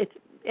it's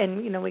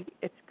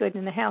it's good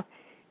in the house.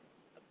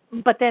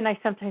 But then I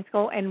sometimes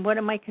go, and what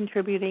am I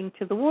contributing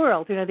to the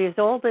world? There's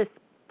all this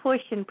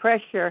push and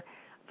pressure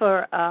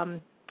for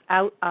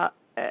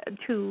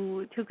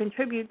to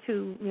contribute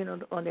to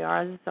there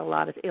are a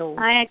lot of ills.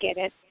 I get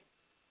it.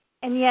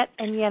 And yet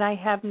I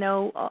have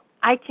no.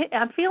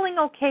 I'm feeling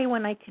okay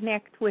when I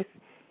connect with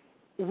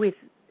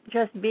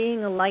just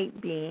being a light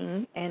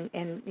being and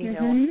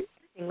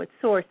with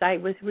Source. I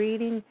was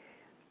reading.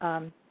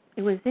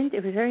 It was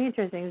very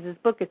interesting. It was this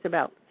book. It's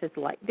about just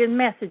light. The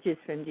messages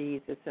from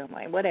Jesus or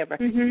whatever.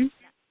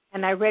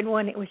 And I read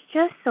one. It was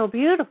just so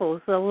beautiful.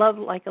 It was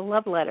like a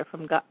love letter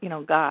from God.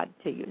 God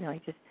to you. I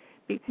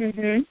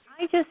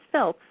just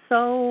felt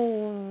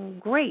so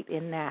great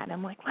in that.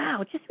 I'm like,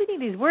 wow, just reading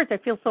these words, I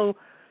feel so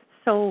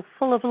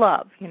full of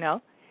love,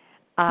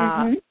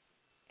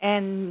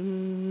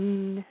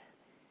 and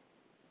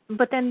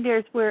but then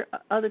there's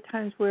other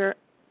times where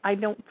I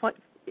don't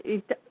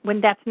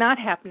when that's not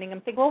happening,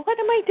 I'm thinking, well, what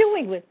am I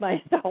doing with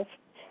myself?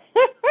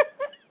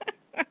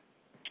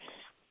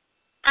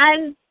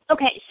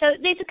 Okay, so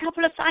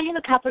I have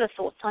a couple of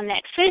thoughts on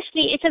that.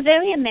 Firstly, it's a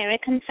very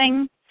American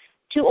thing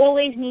to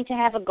always need to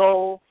have a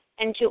goal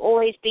and to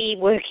always be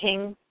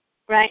working,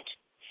 right?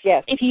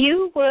 Yes. If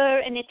you were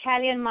an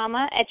Italian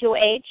mama at your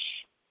age,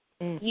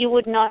 you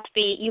would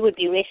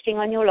be resting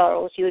on your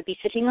laurels. You would be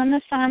sitting on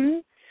the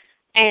sun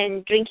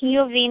and drinking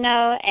your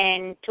vino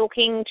and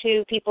talking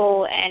to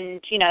people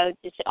and,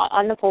 just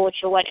on the porch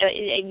or whatever.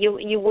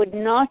 You would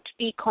not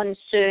be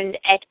concerned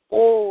at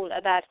all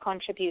about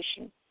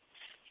contribution.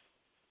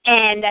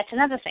 And that's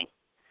another thing.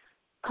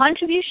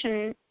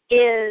 Contribution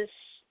is,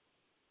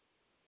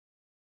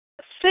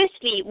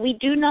 firstly, we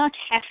do not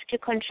have to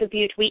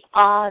contribute. We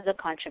are the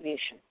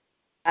contribution.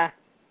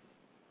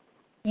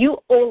 You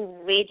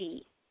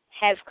already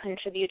have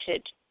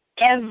contributed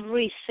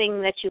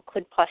everything that you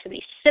could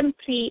possibly,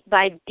 simply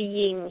by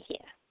being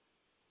here.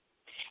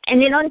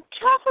 And then on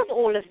top of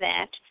all of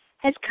that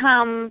has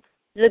come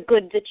the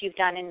good that you've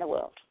done in the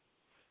world.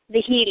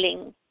 The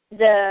healing,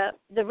 the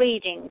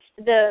readings,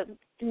 the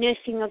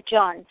nursing of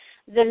John,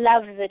 the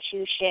love that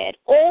you shared,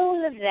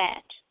 all of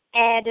that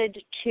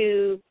added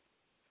to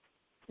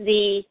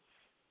the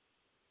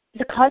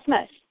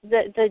cosmos,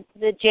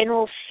 the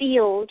general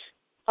field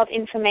of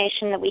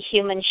information that we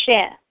humans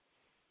share.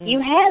 You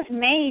have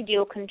made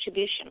your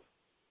contribution.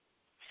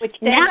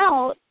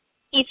 Now,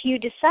 if you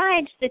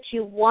decide that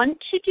you want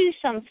to do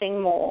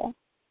something more,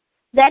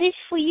 that is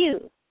for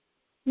you,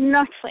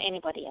 not for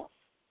anybody else.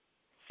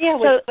 Yeah,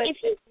 so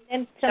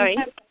and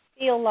sometimes I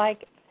feel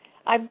like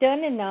I've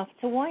done enough,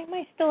 so why am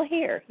I still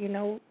here?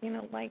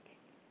 Like.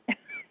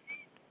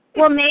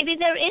 Well, maybe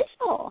there is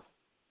more.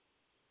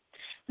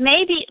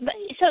 Maybe,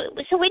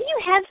 so when you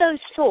have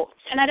those thoughts,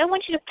 and I don't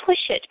want you to push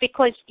it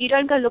because you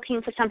don't go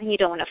looking for something you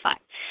don't want to find,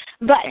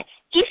 but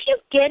if you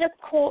get a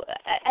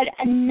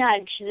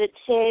nudge that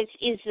says,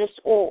 is this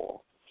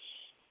all?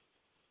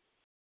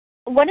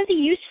 One of the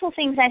useful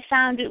things I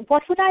found,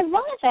 what would I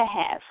rather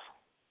have?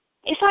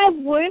 If I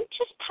weren't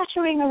just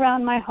puttering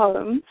around my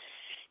home,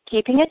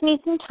 keeping it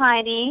neat and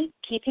tidy,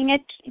 keeping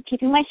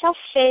myself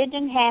fed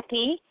and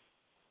happy,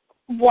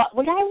 what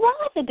would I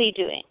rather be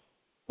doing?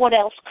 What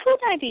else could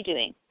I be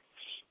doing?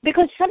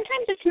 Because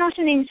sometimes it's not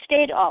an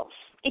instead of,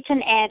 it's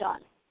an add-on.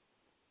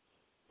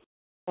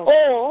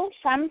 Or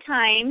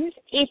sometimes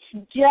it's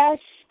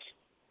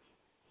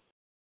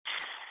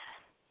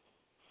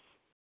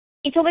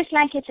almost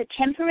like it's a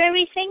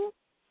temporary thing,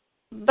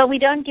 but we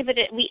don't give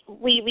it,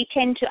 we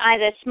tend to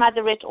either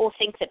smother it or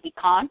think that we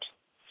can't.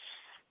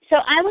 So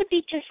I would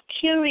be just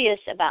curious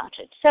about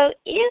it. So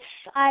if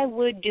I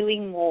were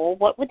doing more,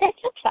 what would that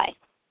look like?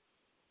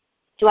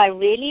 Do I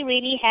really,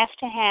 really have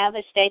to have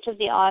a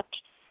state-of-the-art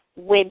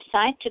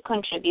website to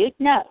contribute?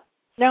 No.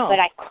 But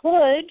I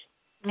could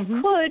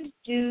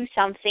do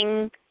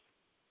something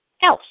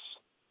else,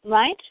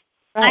 right?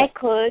 I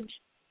could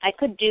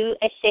do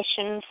a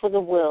session for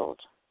the world,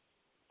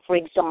 for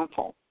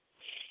example.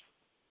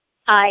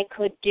 I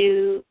could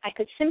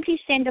simply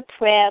send a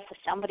prayer for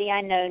somebody I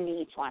know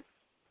needs one.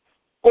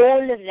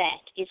 All of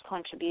that is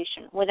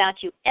contribution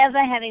without you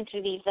ever having to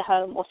leave the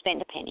home or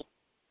spend a penny.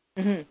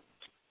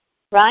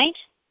 Right?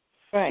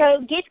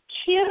 So get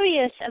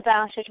curious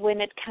about it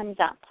when it comes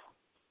up.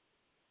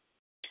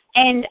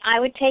 And I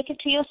would take it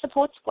to your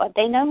support squad.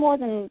 They know more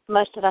than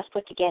most of us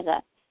put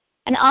together.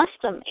 And ask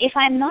them, if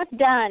I'm not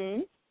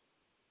done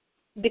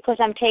because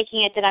I'm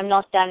taking it that I'm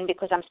not done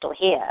because I'm still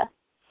here,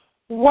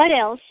 what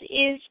else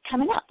is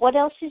coming up? What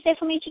else is there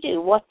for me to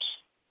do?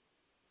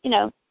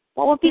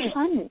 What would be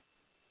fun?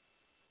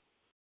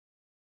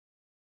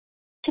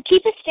 To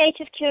keep a state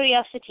of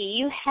curiosity,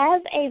 you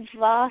have a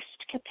vast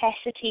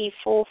capacity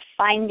for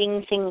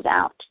finding things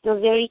out. You're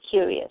very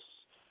curious.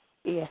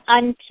 Yeah.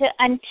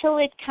 Until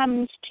it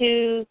comes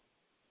to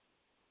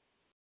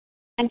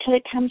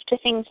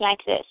things like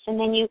this, and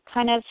then you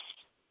kind of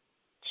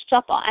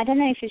stop. I don't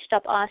know if you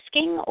stop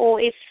asking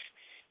or if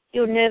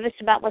you're nervous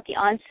about what the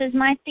answers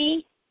might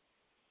be.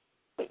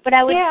 But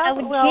I would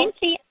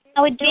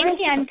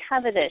gently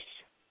uncover this.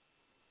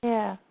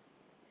 Yeah.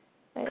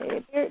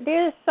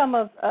 There's some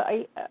of,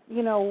 I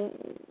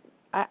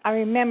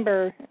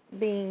remember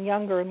being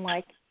younger and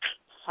like,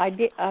 I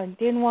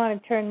didn't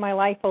want to turn my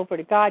life over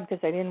to God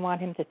because I didn't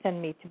want him to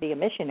send me to be a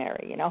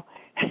missionary,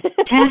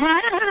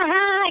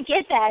 I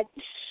get that.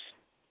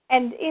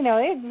 And,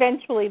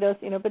 eventually those,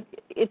 but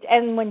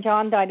and when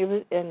John died, it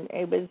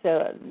was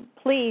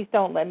please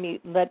don't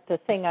let the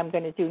thing I'm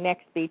going to do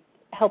next be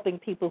helping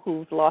people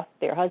who've lost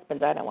their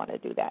husbands. I don't want to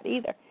do that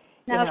either.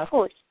 No, of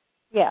course.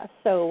 Yeah,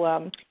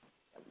 so...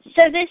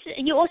 So this,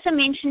 you also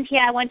mentioned here,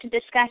 I want to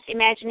discuss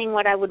imagining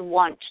what I would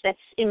want. That's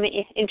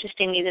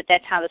interestingly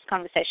that's how this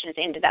conversation has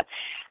ended up.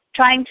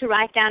 Trying to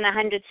write down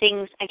 100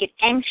 things, I get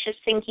anxious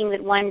thinking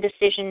that one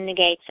decision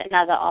negates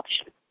another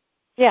option.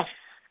 Yeah.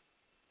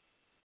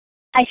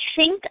 I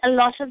think a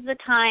lot of the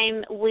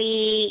time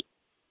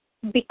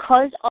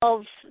because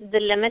of the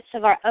limits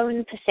of our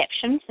own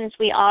perception, since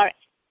we are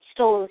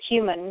still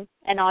human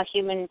and our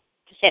human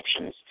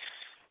perceptions,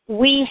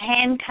 we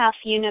handcuff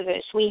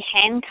universe, we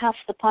handcuff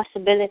the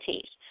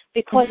possibilities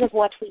because of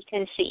what we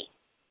can see.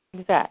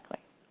 Exactly.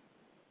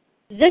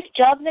 This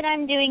job that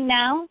I'm doing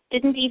now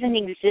didn't even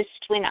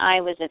exist when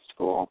I was at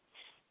school.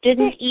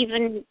 Didn't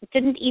even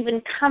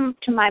come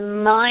to my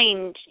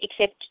mind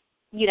except,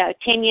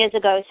 10 years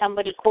ago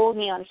somebody called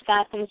me on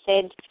Skype and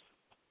said,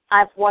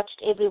 I've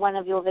watched every one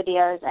of your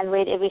videos and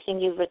read everything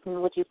you've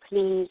written. Would you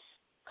please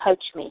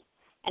coach me?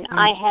 And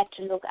I had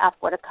to look up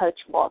what a coach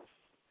was.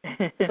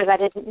 Because I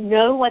didn't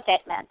know what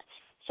that meant.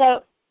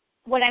 So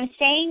what I'm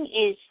saying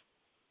is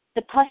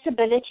the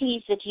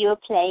possibilities that you're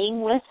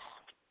playing with,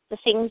 the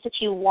things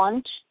that you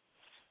want,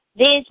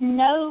 there's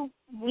no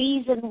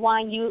reason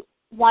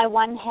why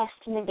one has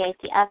to negate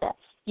the other.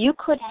 You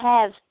could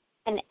have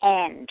an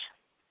and.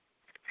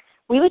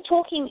 We were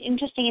talking,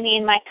 interestingly,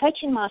 in my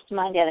coaching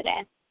mastermind the other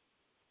day.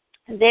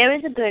 There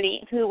is a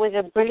girlie who was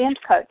a brilliant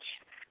coach.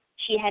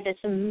 She had this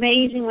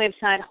amazing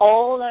website, a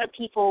whole lot of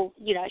people,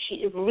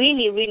 she's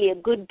really, really a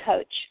good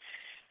coach,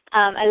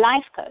 a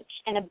life coach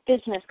and a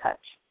business coach.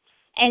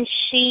 And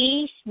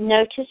she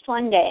noticed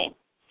one day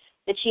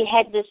that she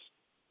had this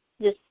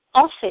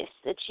office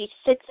that she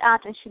sits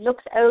out and she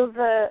looks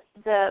over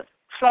the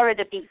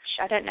Florida beach.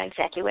 I don't know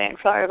exactly where in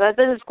Florida, but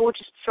this is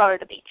gorgeous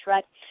Florida beach,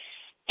 right?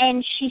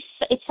 And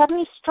it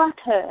suddenly struck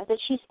her that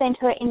she spent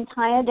her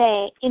entire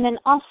day in an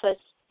office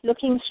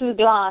looking through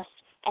glass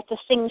at the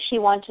thing she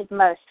wanted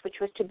most, which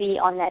was to be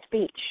on that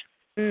beach.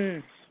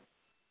 And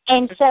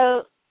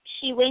so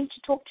she went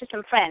to talk to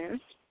some friends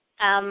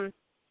and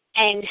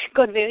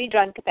got very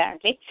drunk,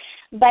 apparently.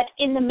 But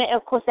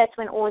of course, that's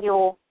when all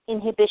your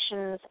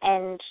inhibitions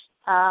and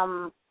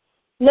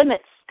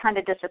limits kind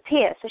of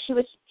disappear. So she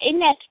was in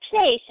that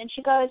place, and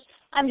she goes,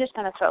 I'm just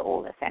going to throw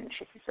all this in.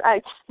 She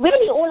says,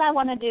 really, all I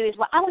want to do is,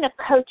 I want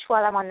to coach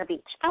while I'm on the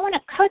beach. I want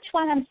to coach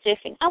while I'm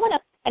surfing.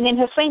 And then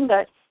her friend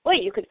goes, well,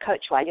 you could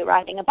coach while you're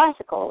riding a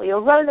bicycle, or you're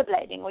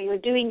rollerblading, or you're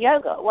doing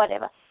yoga, or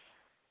whatever.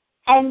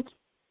 And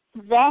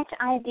that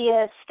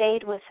idea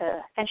stayed with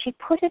her, and she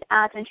put it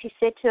out, and she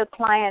said to a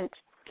client,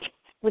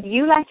 would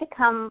you like to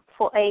come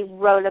for a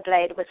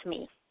rollerblade with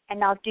me?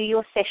 And I'll do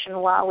your session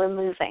while we're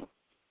moving.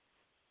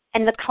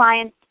 And the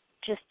client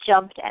just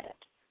jumped at it.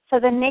 So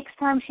the next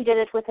time she did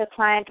it with her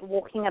client,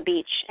 walking a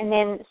beach, and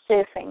then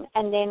surfing,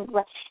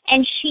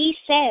 and she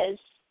says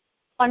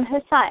on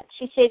her site,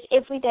 she says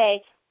every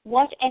day,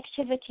 what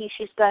activity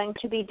she's going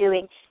to be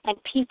doing, and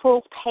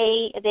people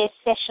pay their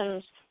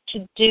sessions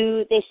to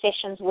do their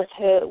sessions with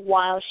her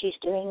while she's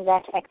doing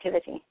that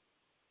activity.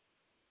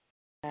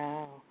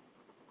 Wow.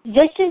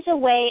 This is a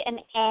way an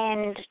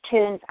and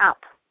turns up.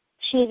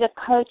 She's a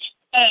coach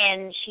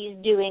and she's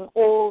doing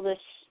all this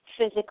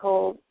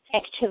physical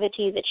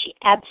activity that she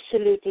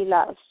absolutely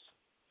loves.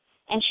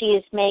 And she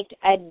has made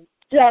a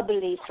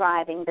doubly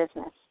thriving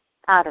business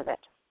out of it.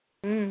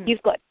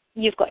 You've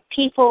got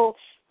people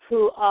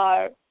who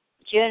are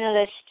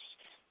journalists,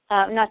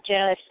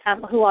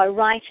 who are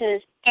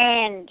writers,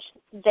 and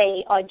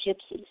they are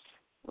gypsies,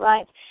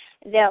 right?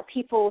 There are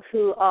people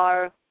who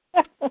are,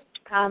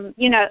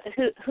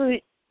 who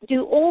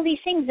do all these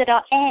things that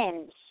are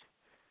ands.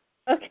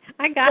 Okay,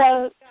 I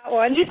got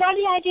one. You got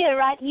the idea,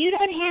 right? You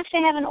don't have to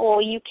have an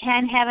or. You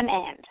can have an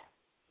and.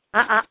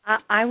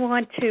 I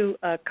want to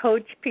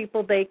coach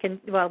people. They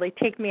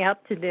take me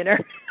out to dinner.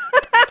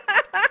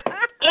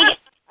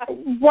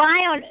 Why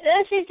on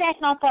earth is that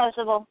not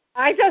possible?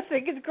 I just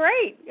think it's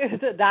great. There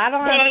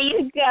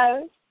you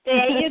go.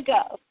 There you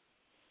go.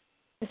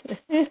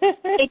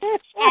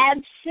 It's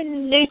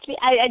absolutely.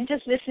 I'm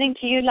just listening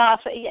to you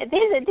laugh.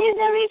 There's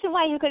no reason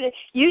why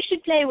you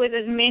should play with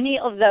as many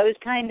of those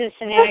kind of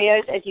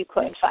scenarios as you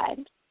could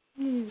find.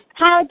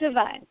 How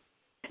divine.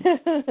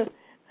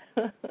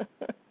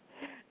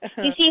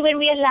 You see, when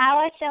we allow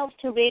ourselves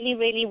to really,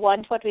 really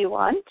want what we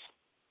want,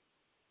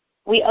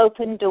 we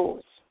open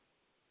doors.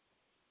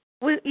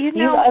 Well, you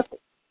know,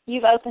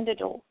 you've opened a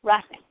door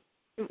right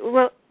now.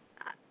 Well,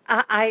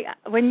 I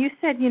when you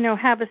said,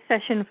 have a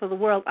session for the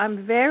world,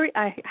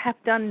 I have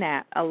done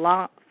that a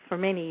lot for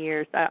many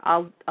years.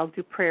 I'll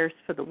do prayers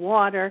for the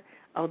water.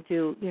 I'll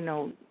do,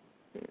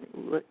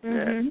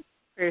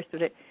 prayers for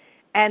it.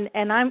 And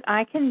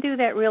I can do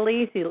that real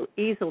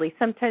easily.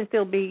 Sometimes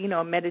there'll be,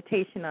 a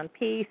meditation on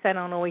peace. I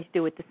don't always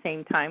do it at the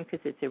same time because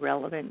it's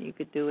irrelevant. You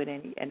could do it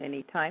at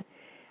any time.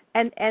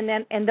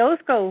 And those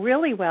go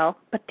really well,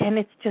 but then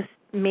it's just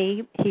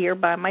me here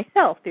by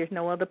myself. There's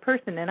no other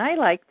person, and I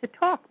like to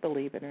talk,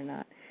 believe it or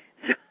not.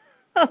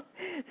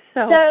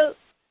 So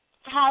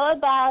how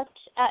about,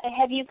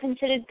 have you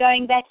considered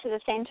going back to the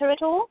center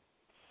at all?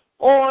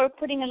 Or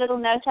putting a little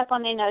note up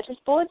on their notice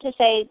board to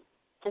say,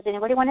 does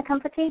anybody want to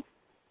come for tea?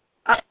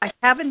 I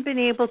haven't been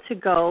able to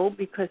go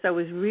because I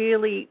was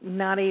really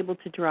not able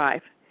to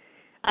drive.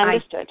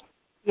 Understood.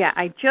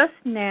 I just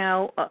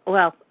now,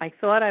 I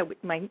thought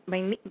my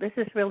knee, this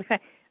is really fun.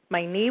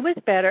 My knee was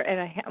better,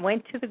 and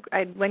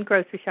I went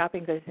grocery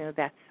shopping because,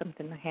 that's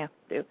something I have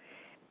to do.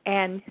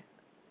 And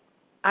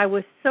I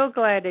was so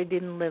glad I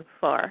didn't live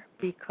far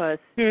because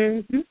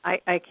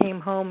I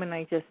came home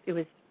and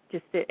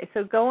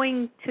so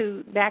going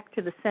back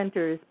to the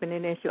center has been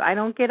an issue. I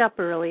don't get up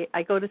early.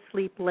 I go to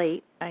sleep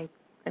late. I'm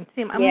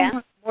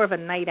more of a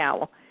night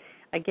owl.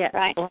 I get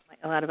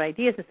a lot of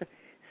ideas and stuff.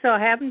 So I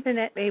haven't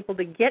been able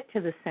to get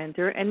to the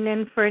center. And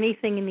then for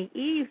anything in the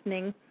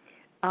evening,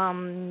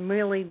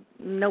 really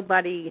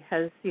nobody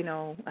has,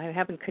 I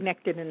haven't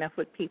connected enough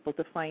with people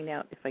to find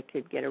out if I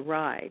could get a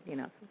ride,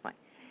 so fine.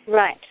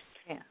 Right.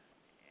 Yeah.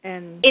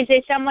 And is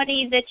there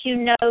somebody that you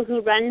know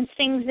who runs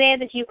things there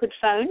that you could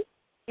phone?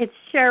 It's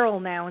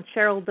Cheryl now, and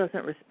Cheryl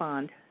doesn't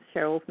respond.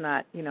 Cheryl's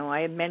not, I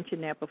had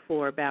mentioned that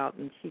before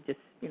and she just,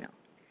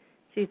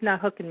 she's not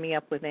hooking me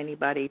up with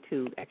anybody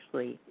to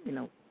actually,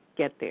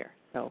 get there.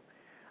 So.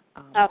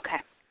 Okay.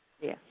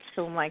 Yeah.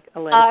 So I'm like,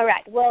 all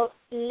right. Well,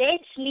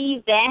 let's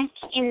leave that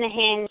in the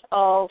hands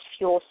of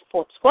your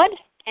support squad,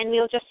 and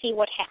we'll just see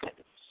what happens.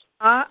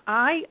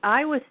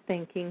 I was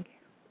thinking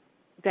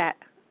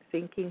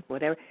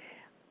whatever.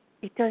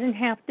 It doesn't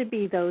have to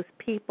be those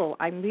people.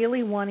 I'm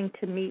really wanting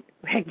to meet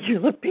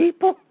regular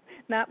people,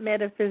 not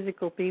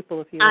metaphysical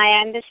people.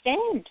 I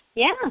understand.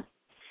 Yeah.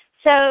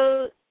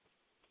 So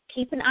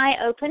keep an eye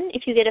open.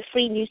 If you get a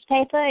free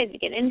newspaper, if you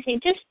get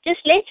anything, just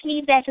let's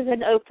leave that as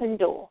an open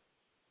door.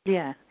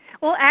 Yeah.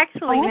 Well,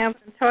 actually, now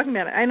that I'm talking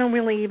about it, I don't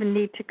really even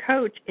need to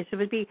coach. It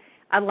would be,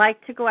 I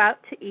like to go out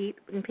to eat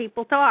and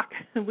people talk.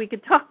 We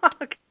could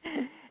talk.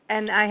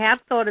 And I have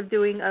thought of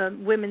doing a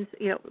women's,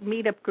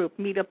 meetup group,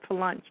 meetup for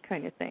lunch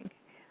kind of thing.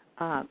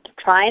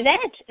 Try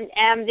that.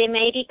 There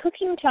may be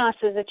cooking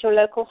classes at your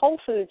local Whole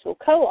Foods or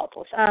co-op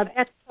or something.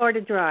 That's hard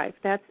to drive.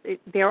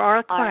 There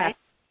are classes. Right.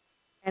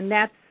 And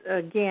that's,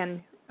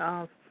 again,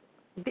 I'll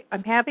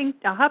have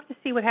to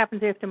see what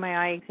happens after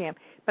my eye exam.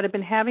 But I've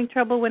been having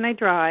trouble when I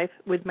drive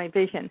with my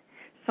vision,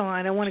 so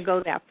I don't want to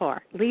go that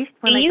far. At least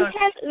when Do you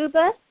have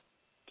Uber?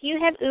 Do you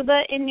have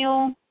Uber in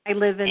your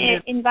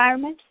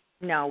environment?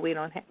 No, we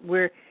don't have.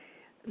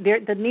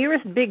 The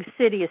nearest big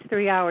city is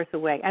 3 hours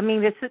away. I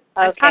mean, the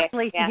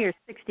population here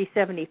is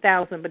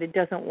 70,000, but it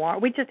doesn't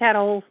want. We just had a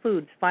Whole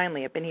Foods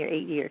finally. I've been here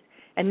 8 years,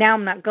 and now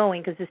I'm not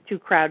going because it's too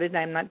crowded.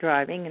 I'm not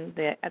driving, and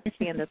that's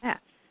the end of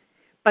that.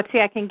 But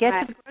see, I can get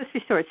to the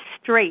grocery store. It's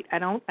straight. I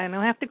don't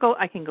have to go.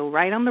 I can go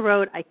right on the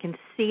road. I can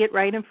see it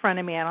right in front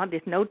of me.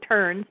 There's no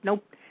turns,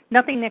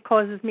 nothing that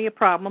causes me a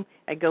problem.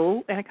 I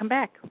go and I come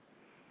back.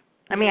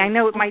 I mean, I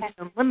know it might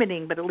be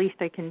limiting, but at least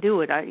I can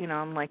do it.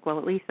 I'm like, well,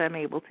 at least I'm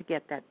able to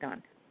get that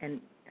done.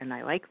 And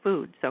I like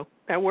food, so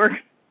that works.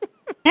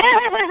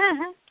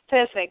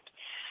 Perfect.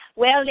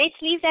 Well, let's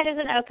leave that as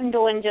an open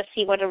door and just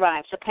see what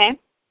arrives, okay?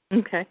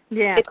 Okay.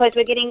 Yeah. Because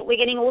we're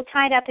getting all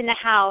tied up in the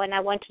how, and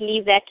I want to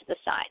leave that to the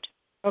side.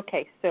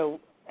 Okay, so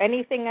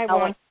anything I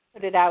want to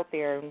put it out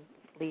there and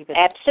leave it.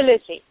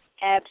 Absolutely.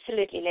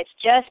 Let's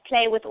just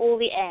play with all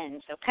the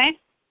ends, okay?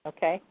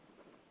 Okay.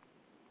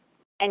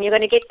 And you're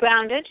going to get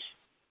grounded,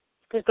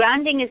 because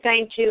grounding is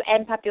going to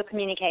amp up your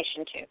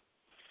communication too.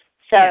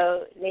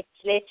 So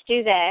let's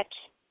do that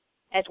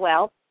as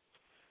well.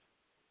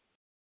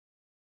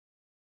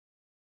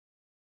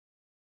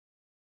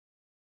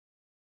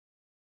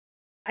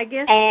 I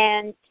guess.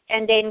 And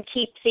then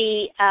keep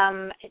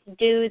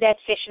do that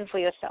session for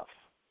yourself.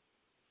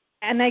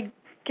 And I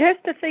guess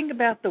the thing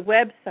about the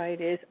website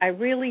is I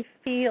really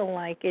feel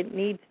like it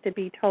needs to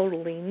be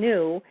totally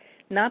new.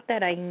 Not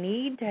that I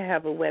need to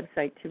have a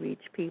website to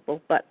reach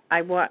people, but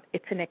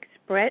it's an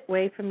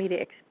way for me to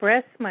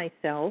express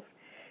myself,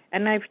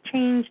 and I've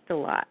changed a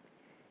lot.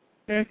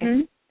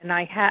 Mm-hmm. And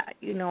I have,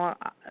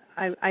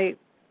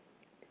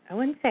 I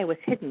wouldn't say I was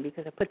hidden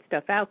because I put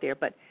stuff out there,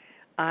 but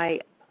I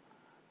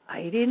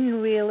didn't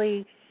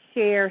really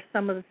share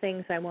some of the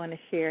things I want to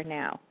share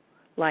now,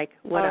 like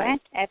what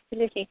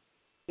absolutely.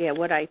 Yeah,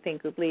 what I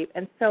think would believe.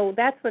 And so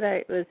that's what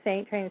I was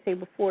trying to say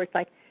before. It's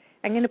like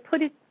I'm going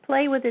to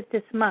play with it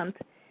this month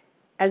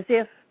as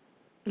if,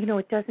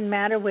 it doesn't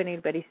matter what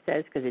anybody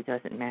says, because it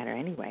doesn't matter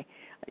anyway.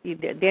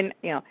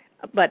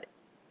 But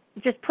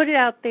just put it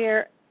out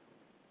there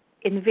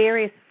in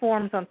various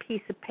forms on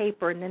piece of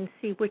paper and then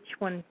see which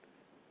one.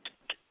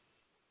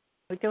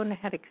 I don't know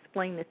how to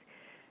explain this.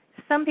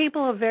 Some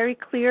people are very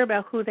clear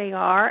about who they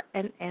are,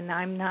 and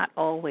I'm not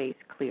always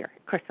clear.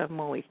 Of course, I'm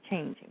always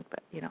changing,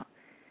 but,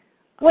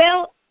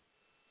 Well,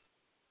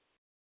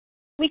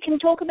 we can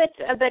talk a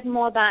bit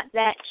more about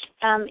that.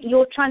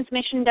 Your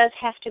transmission does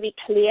have to be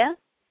clear.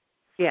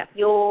 Yes.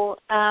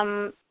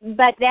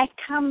 But that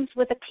comes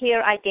with a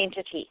clear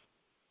identity.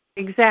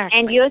 Exactly.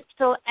 And you're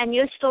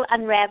still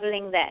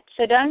unraveling that.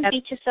 So don't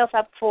beat yourself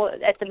up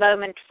at the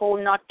moment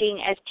for not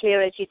being as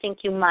clear as you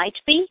think you might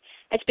be.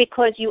 It's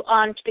because you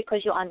aren't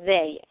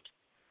there yet.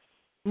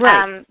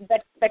 Right.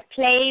 But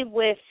play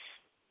with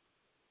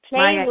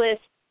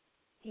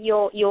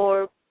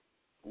your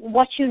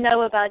what you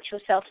know about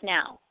yourself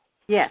now.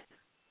 Yes.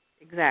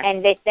 Exactly.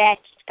 And let that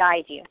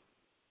guide you.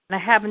 And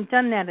I haven't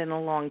done that in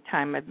a long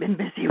time. I've been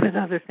busy with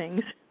other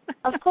things.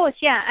 Of course,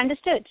 yeah,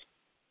 understood.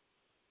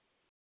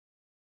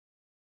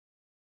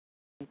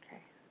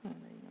 Okay. I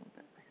know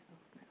that myself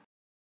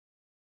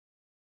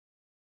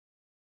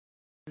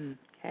now.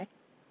 Okay.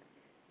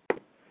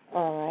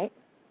 All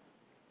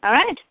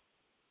right.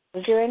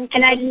 Is there anything?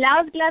 And I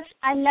loved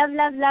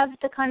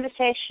the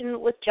conversation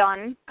with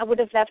John. I would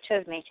have loved to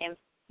have met him.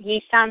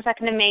 He sounds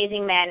like an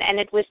amazing man, and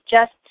it was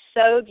just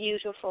so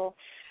beautiful.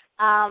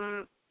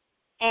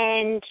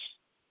 And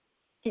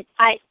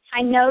I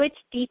know it's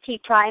deeply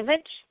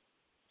private,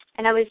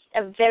 and I was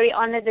very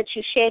honored that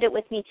you shared it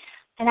with me.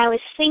 And I was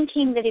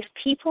thinking that if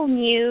people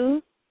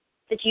knew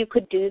that you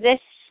could do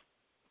this,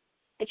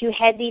 that you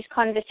had these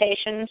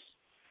conversations,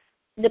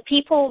 the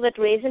people that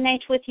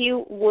resonate with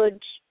you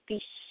would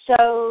be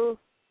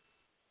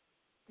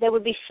they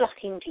would be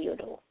flocking to your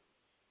door.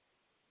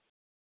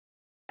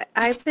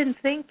 I've been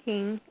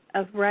thinking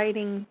of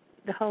writing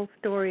the whole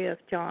story of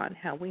John,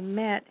 how we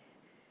met,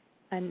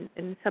 and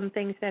some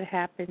things that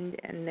happened,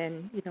 and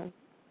then,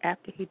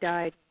 after he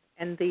died,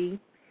 and the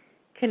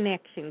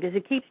connection, because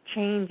it keeps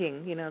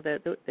changing,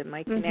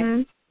 my connection.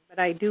 Mm-hmm. But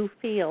I do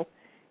feel,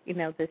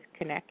 this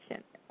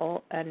connection.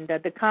 And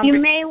the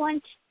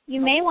conversation.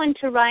 You may want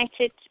to write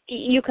it.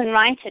 You can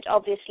write it,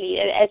 obviously,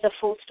 as a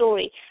full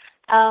story.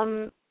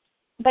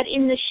 But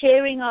in the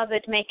sharing of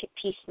it, make it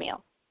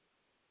piecemeal.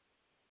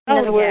 In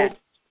other words,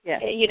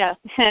 yes.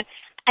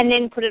 And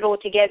then put it all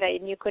together,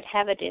 and you could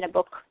have it in a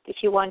book if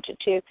you wanted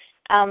to.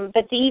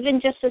 But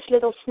even just this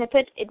little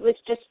snippet, it was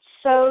just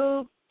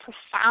so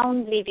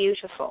profoundly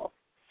beautiful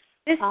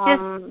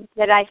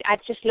that I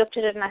just looked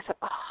at it and I thought,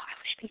 I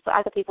wish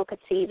other people could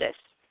see this.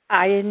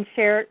 I didn't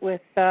share it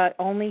with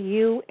only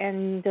you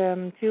and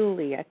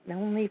Julie. I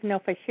don't even know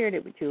if I shared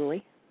it with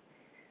Julie.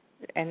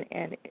 And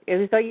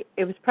it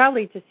was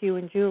probably just you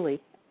and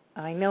Julie.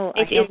 I know.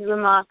 It is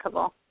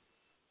remarkable.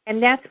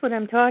 And that's what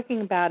I'm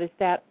talking about, is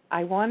that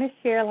I want to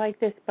share like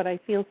this, but I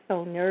feel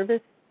so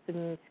nervous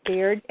and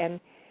scared, and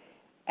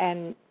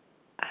I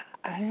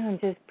don't know,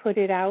 just put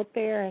it out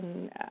there,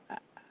 and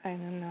I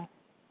don't know.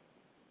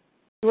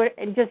 What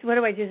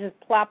do I just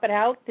plop it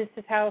out? This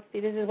is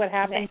what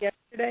happened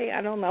yesterday.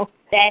 I don't know.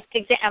 That's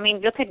exactly. I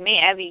mean, look at me.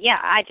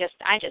 I just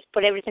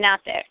put everything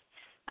out there.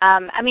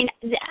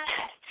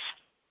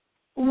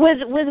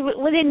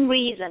 Within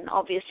reason,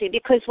 obviously,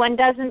 because one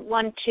doesn't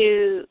want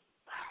to.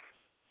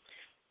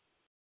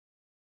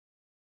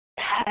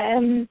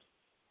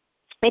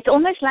 It's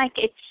almost like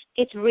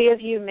it's rear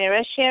view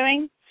mirror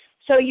sharing.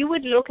 So you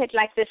would look at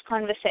like this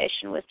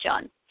conversation with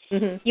John.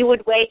 Mm-hmm. You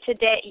would wait a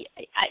day.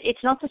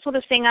 It's not the sort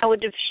of thing I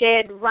would have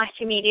shared right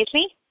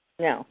immediately.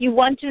 No. You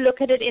want to look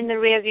at it in the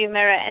rear view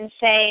mirror and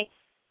say,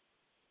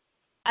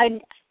 I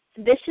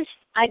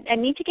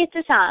need to get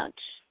this out.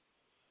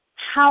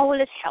 How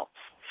will it help?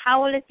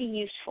 How will it be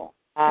useful?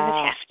 Does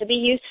it have to be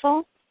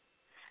useful?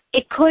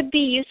 It could be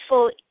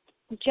useful.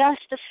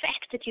 Just the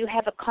fact that you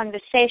have a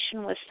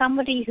conversation with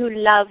somebody who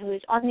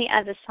who's on the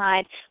other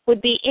side,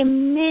 would be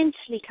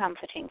immensely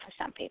comforting for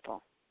some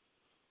people.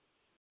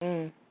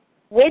 Mm.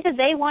 Whether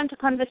they want a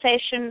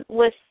conversation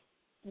with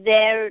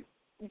their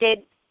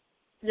dead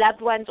loved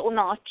ones or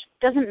not,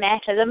 doesn't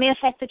matter. The mere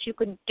fact that you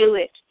could do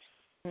it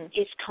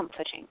is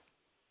comforting.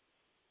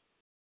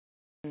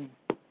 Mm.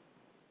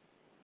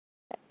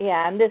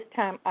 Yeah, and this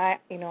time I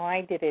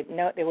did it.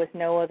 No, there was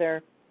no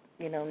other.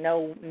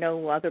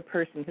 No other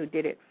person who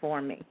did it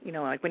for me.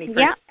 Like when he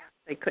first asked,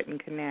 they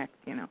couldn't connect,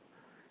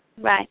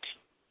 Right.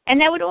 And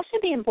that would also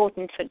be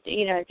important for,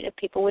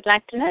 people would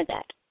like to know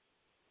that.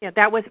 Yeah,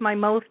 that was my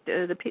most,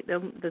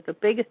 the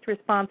biggest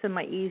response in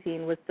my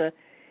e-zine was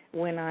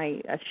when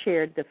I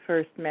shared the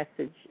first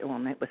message.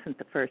 Well, it wasn't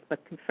the first, but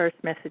the first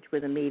message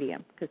with a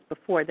medium. Because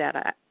before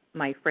that,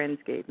 my friends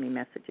gave me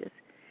messages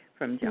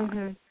from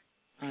John.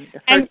 And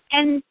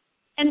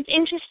it's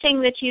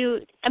interesting that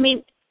you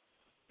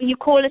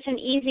call it an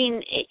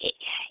easing.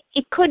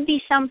 It could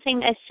be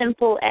something as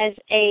simple as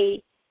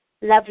a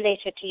love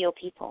letter to your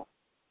people.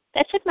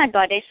 That's what my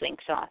goddess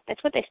winks are.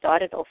 That's what they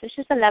started off. It's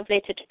just a love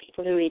letter to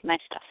people who read my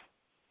stuff.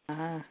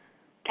 Uh-huh.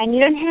 And you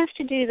don't have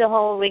to do the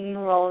whole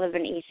rigmarole of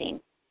an easing.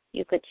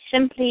 You could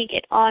simply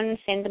get on,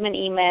 send them an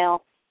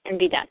email, and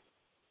be done.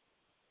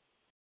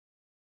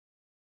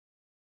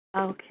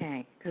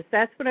 Okay, because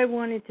that's what I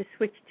wanted to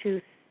switch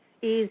to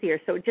easier.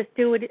 So just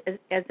do it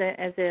as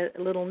a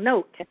little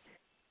note.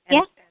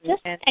 And you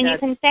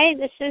can say,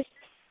 this is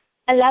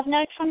a love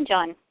note from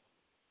John.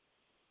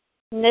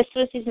 And this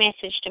was his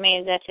message to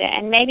me.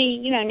 And maybe,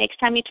 next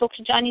time you talk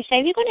to John, you say,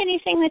 have you got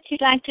anything that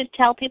you'd like to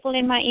tell people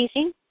in my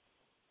easing?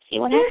 See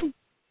what happens.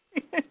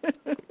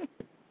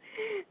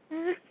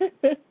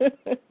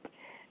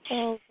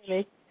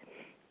 Okay.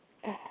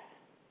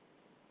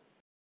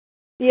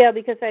 Yeah,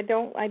 because I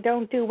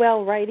don't do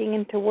well writing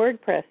into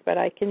WordPress, but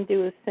I can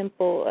do a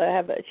simple.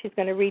 She's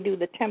going to redo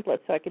the template,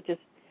 so I could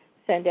just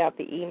send out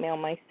the email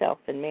myself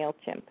in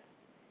MailChimp.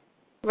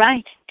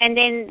 Right, and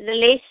then the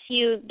less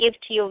you give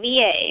to your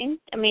VA,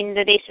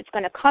 the less it's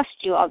going to cost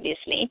you,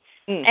 obviously,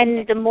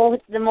 and the more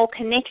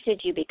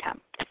connected you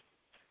become,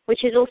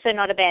 which is also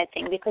not a bad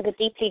thing because it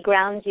deeply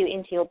grounds you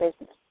into your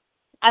business.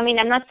 I'm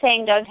not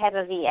saying don't have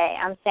a VA.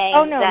 I'm saying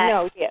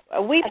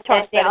we've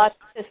talked about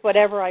just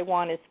whatever I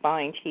want is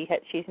fine.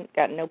 She's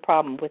got no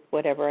problem with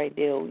whatever I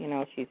do.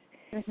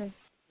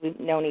 We've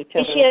known each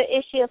other.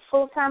 Is she a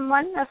full-time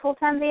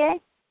VA?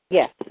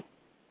 Yes.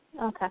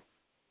 Okay.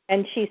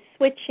 And she's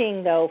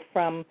switching though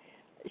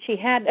she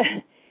had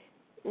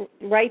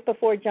right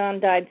before John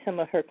died, some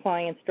of her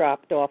clients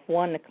dropped off.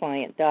 One, the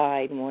client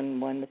died, and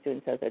one the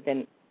student says that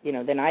then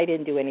I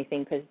didn't do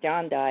anything because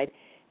John died,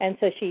 and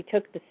so she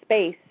took the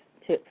space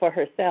for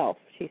herself.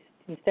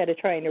 Instead of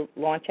trying to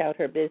launch out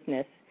her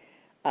business,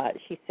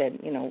 she said,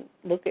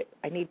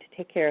 I need to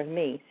take care of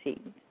me. She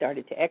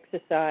started to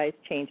exercise,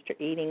 changed her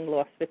eating,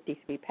 lost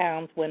 53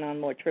 pounds, went on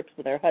more trips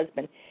with her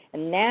husband,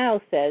 and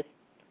now says,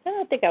 I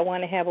don't think I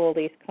want to have all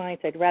these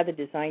clients. I'd rather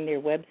design their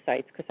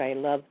websites because I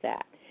love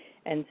that.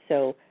 And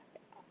so,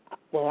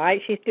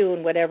 she's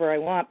doing whatever I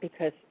want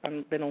because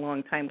I've been a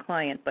long-time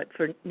client. But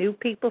for new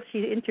people,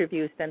 she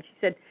interviews them. She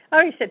said,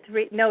 I said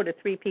no to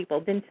 3 people.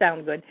 Didn't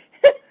sound good.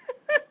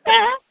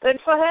 Good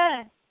for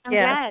her. I'm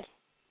glad.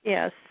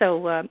 Yeah,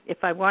 so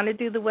if I want to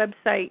do the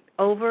website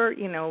over,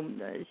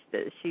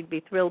 she'd be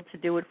thrilled to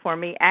do it for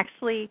me.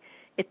 Actually,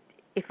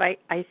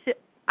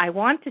 I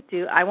wanted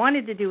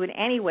to do it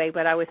anyway,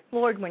 but I was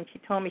floored when she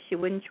told me she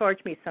wouldn't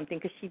charge me something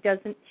because she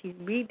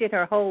redid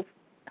her own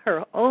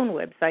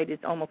website is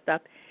almost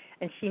up,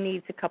 and she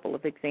needs a couple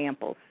of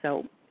examples.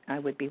 So I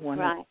would be one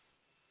of the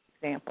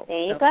examples.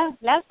 There you go.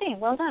 Lovely.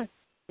 Well done.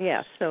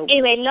 Yeah. So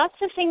anyway, lots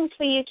of things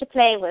for you to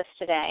play with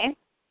today.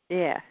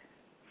 Yeah.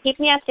 Keep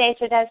me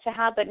updated as to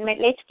how, but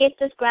let's get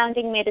this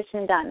grounding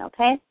medicine done,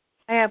 okay?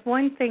 I have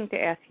one thing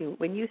to ask you.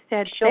 When you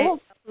said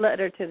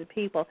letter to the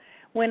people,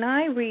 when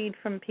I read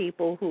from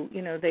people who,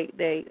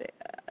 they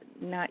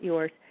not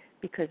yours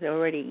because they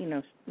already,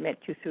 met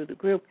you through the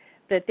group,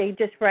 that they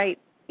just write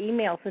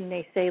emails and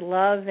they say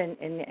love and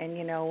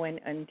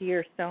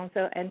dear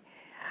so-and-so, and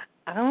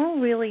I don't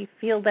really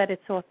feel that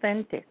it's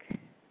authentic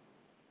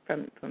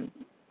from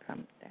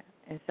that.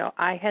 And so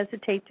I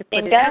hesitate to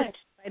put it out.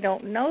 I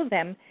don't know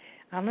them.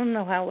 I don't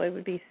know how I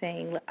would be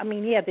saying,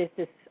 there's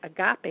this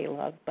agape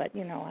love, but,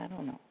 I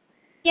don't know.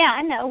 Yeah,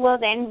 I know. Well,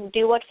 then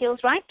do what feels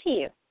right to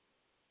you.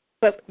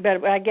 But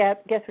I guess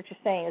what you're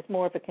saying is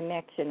more of a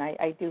connection.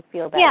 I do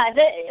feel that. Yeah,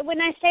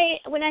 when I say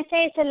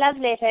it's a love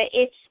letter,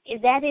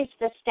 that is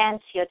the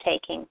stance you're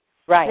taking.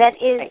 Right. That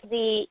is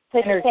the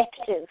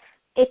perspective.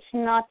 It's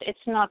not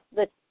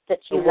that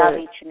you love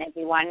each and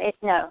every one.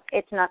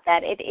 It's not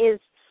that. It is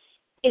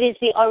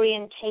the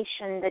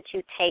orientation that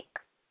you take.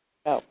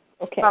 Oh,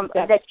 okay.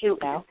 That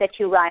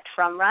you write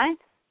from, right?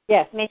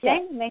 Yes. Make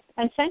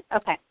sense?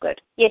 Okay,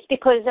 good. Yes,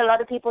 because a lot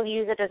of people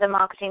use it as a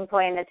marketing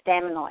ploy and it's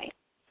damn annoying.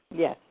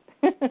 Yes.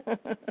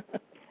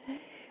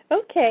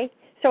 Okay,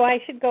 so I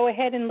should go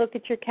ahead and look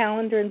at your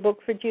calendar and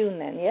book for June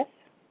then, yes?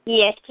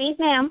 Yes, please,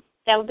 ma'am.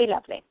 That would be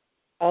lovely.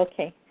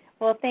 Okay.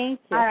 Well, thank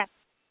you. All right.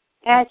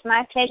 It's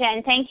my pleasure,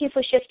 and thank you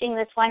for shifting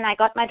this one. I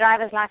got my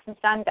driver's license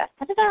done.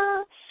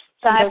 Da-da-da.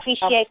 So I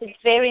appreciated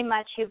very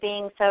much you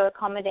being so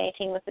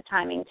accommodating with the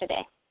timing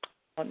today.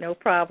 Oh, no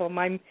problem.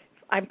 I'm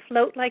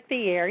float like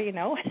the air,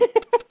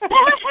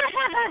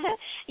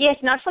 Yes,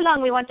 not for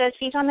long. We want those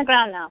feet on the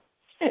ground now.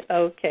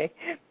 Okay.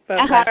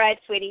 Bye-bye. All right,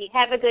 sweetie.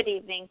 Have a good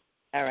evening.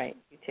 All right.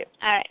 You too.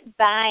 All right.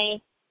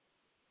 Bye.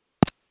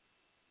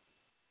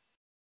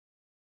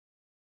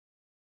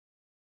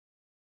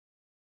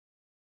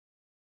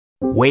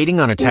 Waiting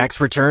on a tax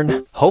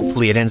return?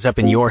 Hopefully it ends up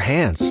in your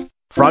hands.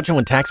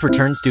 Fraudulent tax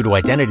returns due to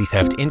identity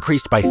theft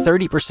increased by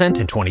 30%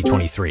 in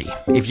 2023.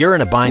 If you're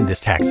in a bind this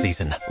tax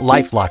season,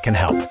 LifeLock can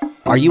help.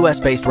 Our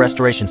U.S.-based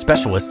restoration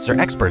specialists are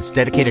experts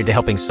dedicated to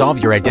helping solve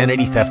your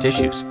identity theft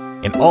issues.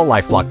 And all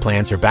LifeLock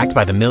plans are backed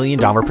by the $1 Million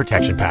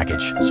Protection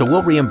Package. So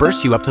we'll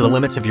reimburse you up to the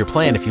limits of your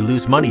plan if you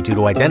lose money due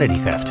to identity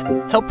theft.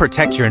 Help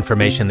protect your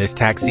information this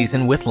tax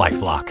season with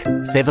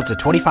LifeLock. Save up to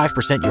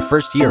 25% your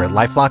first year at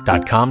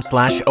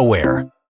LifeLock.com/aware.